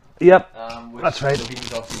draw. Yep, Which, that's right. So he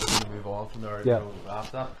was obviously going to move on from there, Yep.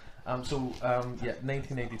 after that.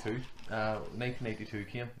 1982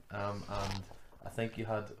 came, and I think you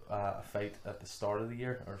had a fight at the start of the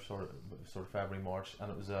year, or sort of February, March,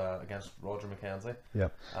 and it was against Roger McKenzie.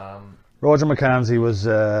 Yep. Roger McKenzie was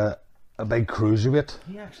a a big cruiserweight.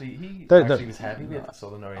 He actually The- was heavyweight at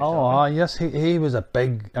Southern Area. Oh, yes, he was a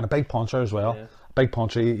big puncher as well. Yeah. Big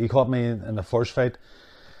puncher. He caught me in the first fight.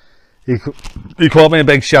 He caught me a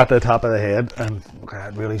big shot to the top of the head, and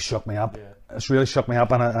it really shook me up. Yeah. It's really shook me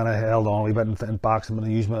up, and I held on a wee bit in boxing, and I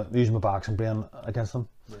used my boxing brain against him.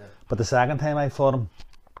 Yeah. But the second time I fought him,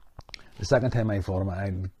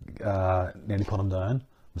 I nearly put him down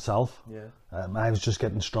myself. Yeah. I was just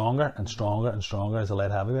getting stronger and stronger and stronger as a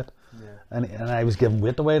light heavyweight, Yeah. and I was giving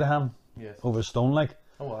weight away to him Yes. over stone, like,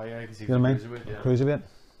 Oh, yeah, I can see you know what I mean? cruiserweight, yeah. Cruiserweight.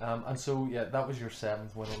 And so, yeah, that was your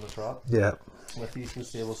 7th win on the trot Yeah. with the East Coast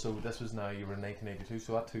Stable. So this was now, you were in 1982,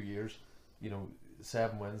 so that 2 years,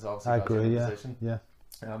 7 wins, obviously I got you agree. in Yeah. position.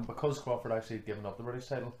 Yeah. Because Crawford actually had given up the British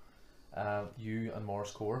title, you and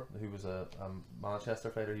Morris Core, who was a Manchester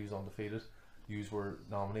fighter, he was undefeated. You were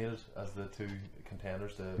nominated as the 2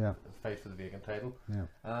 contenders to fight for the vacant title.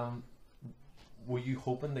 Yeah. Were you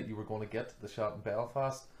hoping that you were going to get the shot in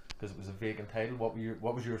Belfast because it was a vacant title? What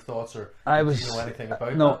was your thoughts, or I did was you know anything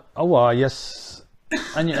about no. that? Oh, yes.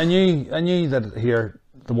 I knew that here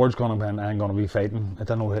the word's going to be I'm going to be fighting. I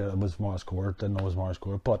didn't know it was Morris Core. Didn't know it was Morris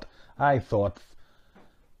Core. But I thought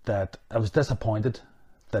that I was disappointed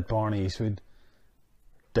that Barney Eastwood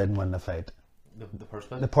didn't win the fight. The purse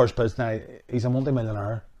bid? The purse bid. Now he's a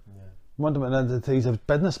multi-millionaire. Yeah. He's a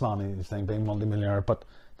businessman. He's being multi-millionaire. But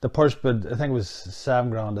the purse bid, I think it was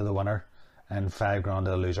 $7,000 to the winner and $5,000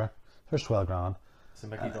 to the loser. There's $12,000. So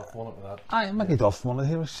Mickey Duff won it with that. Mickey Duff won it.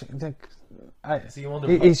 He was like, So you wonder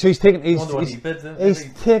he's taking what he bid then? he's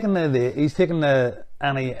taking the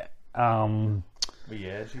any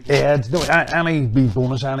Yeah, edge, no, any wee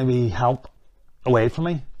bonus, any wee help away from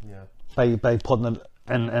me yeah. by putting it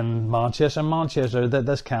in Manchester. Manchester,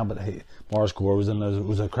 this camp that Morris Gore was in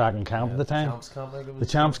was a cracking camp at the time. Champs camp, like it was The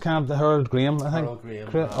Champs camp, the Harold Graham, I think. Harold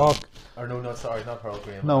Graham. Oh, Or no, not Harold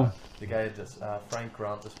Graham. No. The guy just Frank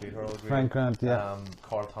Grant just beat Harold Graham. Frank Grant, yeah.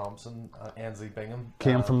 Carl Thompson, Ainsley Bingham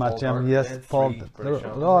Came from that Paul gym, Burke. yes. They had Paul, 3 British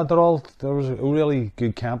champions. there was a really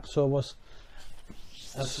good camp, so it was.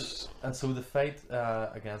 And so the fight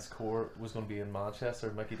against Core was going to be in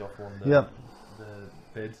Manchester. Mickey Duff won Yeah. the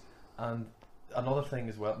bid. And another thing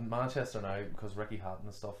as well, Manchester now, because Ricky Hatton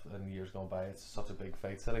and stuff in years gone by, it's such a big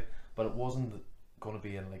fight city, but it wasn't going to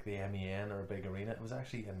be in like the MEN or a big arena. It was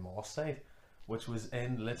actually in Moss-side, which was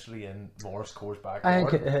literally in Morris Core's I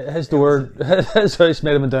backyard. think his door, his house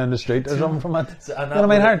made him down the street or something from it. So, and You know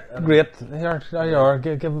what I mean? that- Great. Here you are.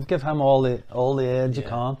 Give him all the edge you Yeah.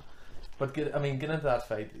 can. But getting into that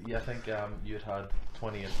fight, I think you had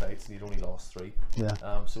 28 fights and you'd only lost 3.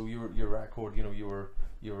 Yeah. So your record, you were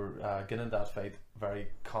getting into that fight very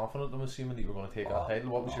confident. I'm assuming that you were going to take that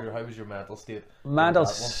title. How was your mental state? Mental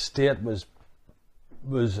for that one? state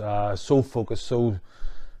was so focused, so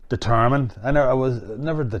determined. I was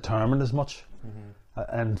never determined as much,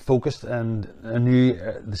 and focused, and I knew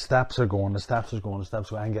the steps are going.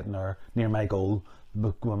 I'm getting there near my goal,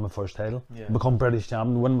 win my first title, Yeah. become British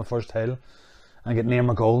champion, win my first title, and get near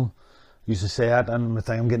my goal. Used to say it, and I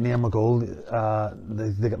think I'm getting near my goal.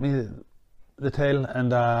 They get me the title,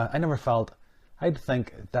 and I never felt. I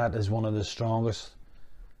think that is one of the strongest.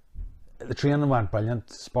 The training went brilliant,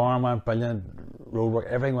 sparring went brilliant, road work,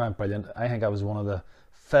 everything went brilliant. I think I was one of the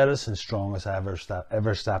fittest and strongest I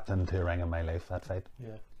ever stepped into a ring in my life. That fight.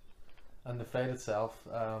 Yeah. And the fight itself,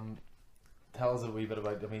 tell us a wee bit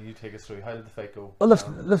about. I mean, you take us through. How did the fight go? Well,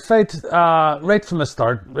 the fight right from the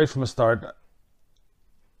start,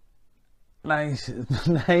 nice,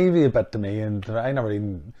 naive a bit to me, and I never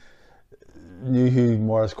even knew who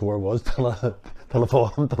Morris Core was till I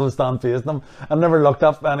fought him, till I stand facing him. I never looked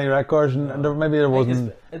up any records, and maybe there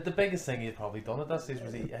wasn't. The biggest thing he'd probably done at that stage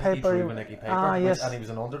was he Piper, drew with Nicky Piper, yes. and he was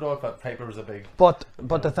an underdog, but Piper was a big. But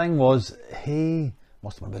the thing was, he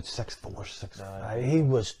must have been about 6'4", 6'5". He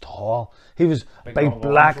was tall. He was Big big, long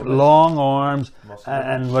black, arms, long arms, Muscular.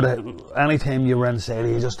 and any time you were inside,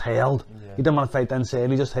 he just held. Yeah. He didn't want to fight inside.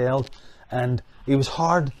 He just held, and he was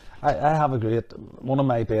hard. I have one of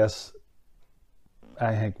my best,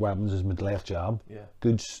 I think, weapons is my left jab. Yeah.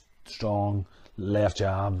 Good, strong left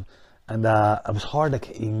jab, and it was hard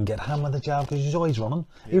to even get him with the jab because he was always running.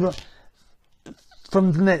 Yeah. He run,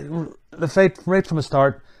 from the fight right from the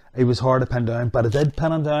start. It was hard to pin down, but I did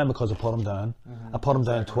pin him down because I put him down. I put him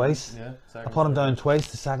down twice. Yeah, I put him down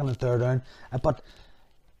twice, the second and third round. But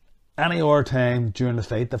any other time during the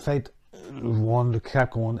fight one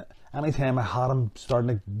kept going. Any time I had him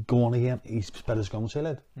starting to go on again, he spit his gum seal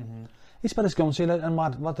out. He spit his gum seal out, and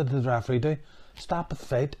what did the referee do? Stop the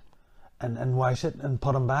fight and watch it and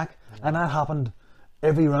put him back. And that happened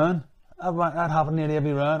every round. That happened nearly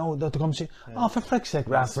every round. Oh, to come see. Yeah. Oh, for frick's sake,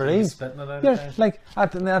 He's referee. spitting it out You're of time. like,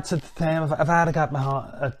 that's at the time. If I had got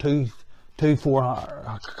my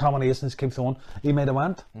 2-4 combinations keep throwing, he might have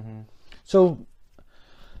went. So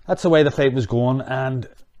that's the way the fight was going, and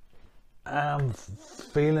I'm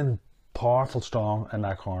feeling powerful strong in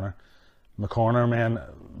that corner. My corner man,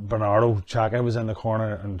 Bernardo Chaka, was in the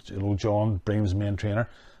corner, and John Bream's main trainer.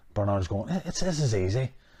 Bernardo's going, this is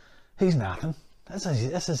easy. He's nothing. This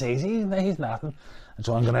is easy. He's nothing. And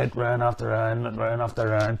so I'm going out round after round,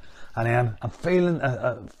 and then I'm feeling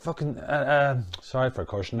fucking sorry for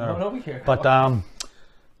cursing there, No, we hear. but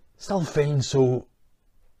still feeling so.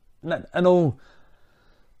 I know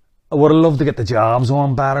I would have loved to get the jobs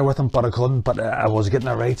on better with him, but I couldn't. But I was getting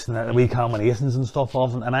the rights and the wee combinations and stuff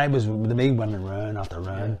off him, and I was, to me, winning round after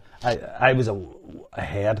round. I was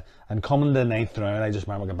ahead, and coming to the 9th round, I just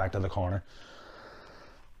remember going back to the corner.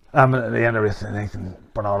 At the end of everything,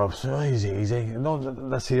 Bernardo, so easy. No,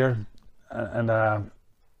 this here, and I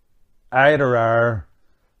had a rare,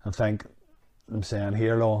 I think, I'm saying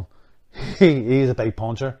here, Lowell, he's a big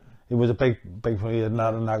puncher. He was a big, he had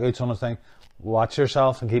not a knockouts on his thing. Watch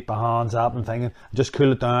yourself and keep my hands up and thinking, just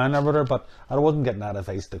cool it down over there. But I wasn't getting that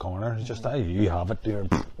advice to the corner. It's just, you have it, there,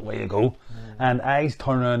 away you go. And I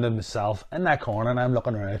turned around to myself in that corner, and I'm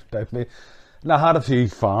looking around about me. And I had a few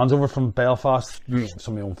fans over from Belfast,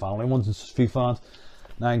 some of my own family ones, and a few fans.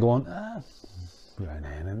 And I'm going, round 9,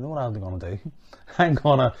 I know what I'm going to do. I'm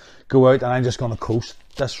going to go out and I'm just going to coast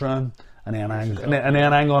this round. And then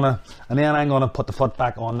I'm gonna put the foot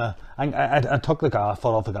back on the. I took the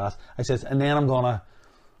foot off the gas. I says, and then I'm gonna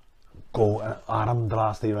go at him the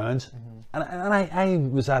last 3 rounds. And I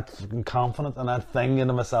was that confident and that thing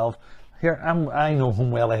into myself. Here I know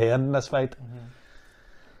I'm well ahead in this fight.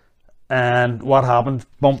 And what happened?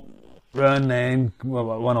 Bump, round 9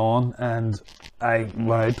 went on, and I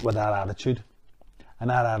went out with that attitude,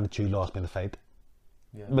 and that attitude lost me the fight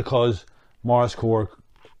because Morris Cork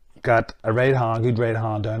got a right hand, good right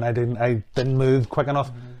hand down. I didn't move quick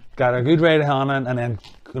enough. Got a good right hand in, and then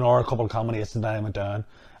a couple of combinations, and I went down,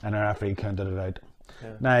 and the referee counted it out.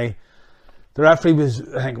 Now, the referee I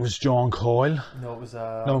think it was John Coyle. No, it was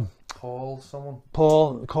Paul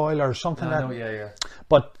Coyle or something like that. Yeah.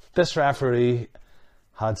 But this referee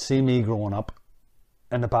had seen me growing up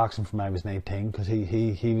in the boxing from I was 19, because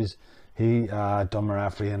he done my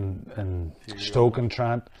referee in Stoke and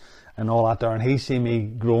Trent and all that there, and he seen me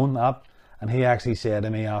growing up, and he actually said to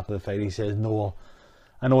me after the fight, he says, Noel,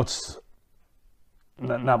 I know it's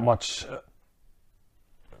not much,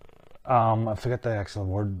 I forget the actual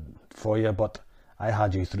word for you, but I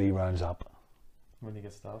had you 3 rounds up when you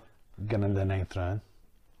get stopped, getting into the 9th round,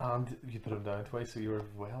 and you put him down twice, so you were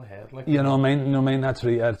well ahead. Like, you know what I mean? That's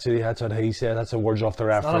what he said. That's the words off the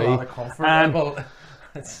referee. Not a lot of comfort. And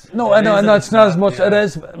No, I know it's not as much. Yeah. It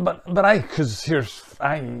is, but as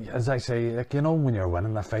I say, like, you know, when you're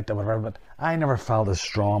winning a fight or whatever, but I never felt as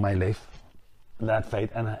strong in my life in that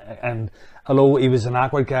fight, and although he was an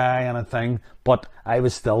awkward guy and a thing, but I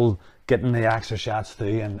was still getting the extra shots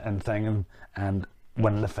through and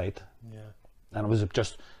winning the fight. Yeah, and it was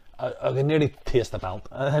just I could nearly taste the belt.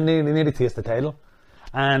 I nearly taste the title,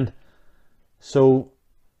 and so.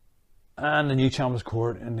 And the new champions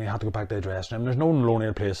court, and they had to go back to the dressing room. There's no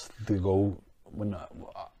lonelier place to go when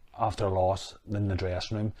after a loss than the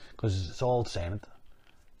dressing room, because it's all silent.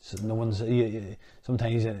 So no one's.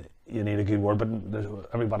 Sometimes you need a good word, but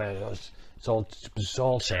everybody else, it's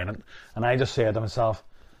all silent. And I just said to myself,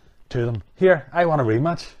 to them, "Here, I want a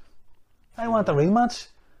rematch. I want a rematch.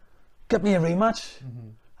 Get me a rematch."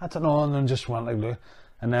 That's it. No, and then just went like that.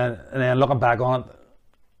 And then looking back on it,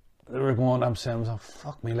 they were going, I'm saying,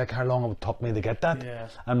 fuck me, like how long it took me to get that,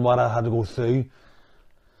 and what I had to go through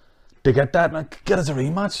to get that, and I could get as a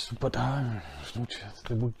rematch, but there's no chance.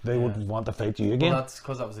 They wouldn't want to fight you again. Well, that's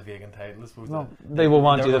because that was a vacant title, I suppose. No, they will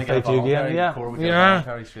want you to fight you again,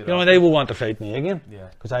 You know, they will want to fight me again,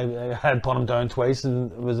 because I had put him down twice and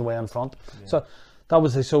it was away in front. So that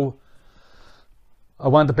was it. So I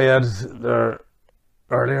went to bed there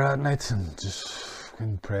earlier at night and just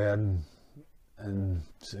prayed and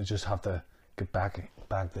just have to get back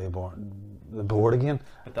to the board again.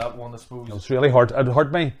 But that one, I suppose, it was really hard. It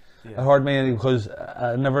hurt me. It hurt me because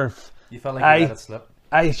I never. You felt like you let it slip.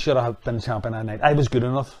 I should have been champion that night. I was good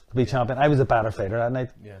enough to be champion. I was a better fighter that night.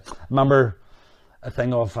 Remember a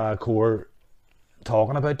thing of Core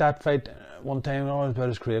talking about that fight one time about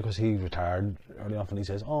his career, because he retired early enough, and he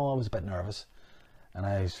says, "Oh, I was a bit nervous." And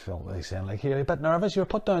I felt like saying, like, "Here, you're a bit nervous. You were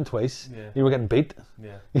put down twice. You were getting beat.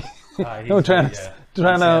 No, trying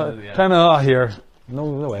to here. No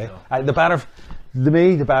way. The better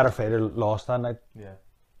fighter lost that night.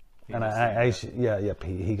 And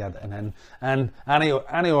he got, and any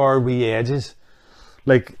other wee edges,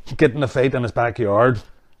 like getting the fight in his backyard,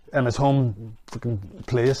 in his home fucking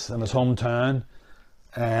place, in his hometown,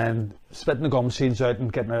 and spitting the gum shields out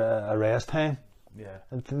and getting a rest time. Yeah.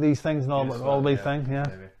 These things and all these things, yeah.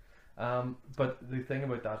 Maybe. But the thing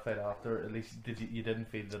about that fight after, at least you didn't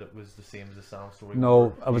feel that it was the same as the Sam story?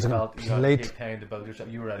 No, I was you a had to take time to build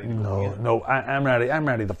yourself. You were ready to go again. No, I'm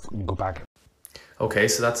ready to fucking go back. Okay,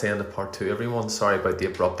 so that's the end of part 2, everyone. Sorry about the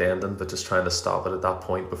abrupt ending, but just trying to stop it at that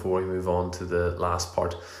point before we move on to the last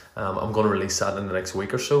part. I'm going to release that in the next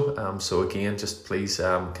week or so. So again, just please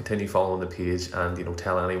continue following the page and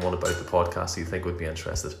tell anyone about the podcast you think would be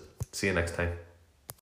interested. See you next time.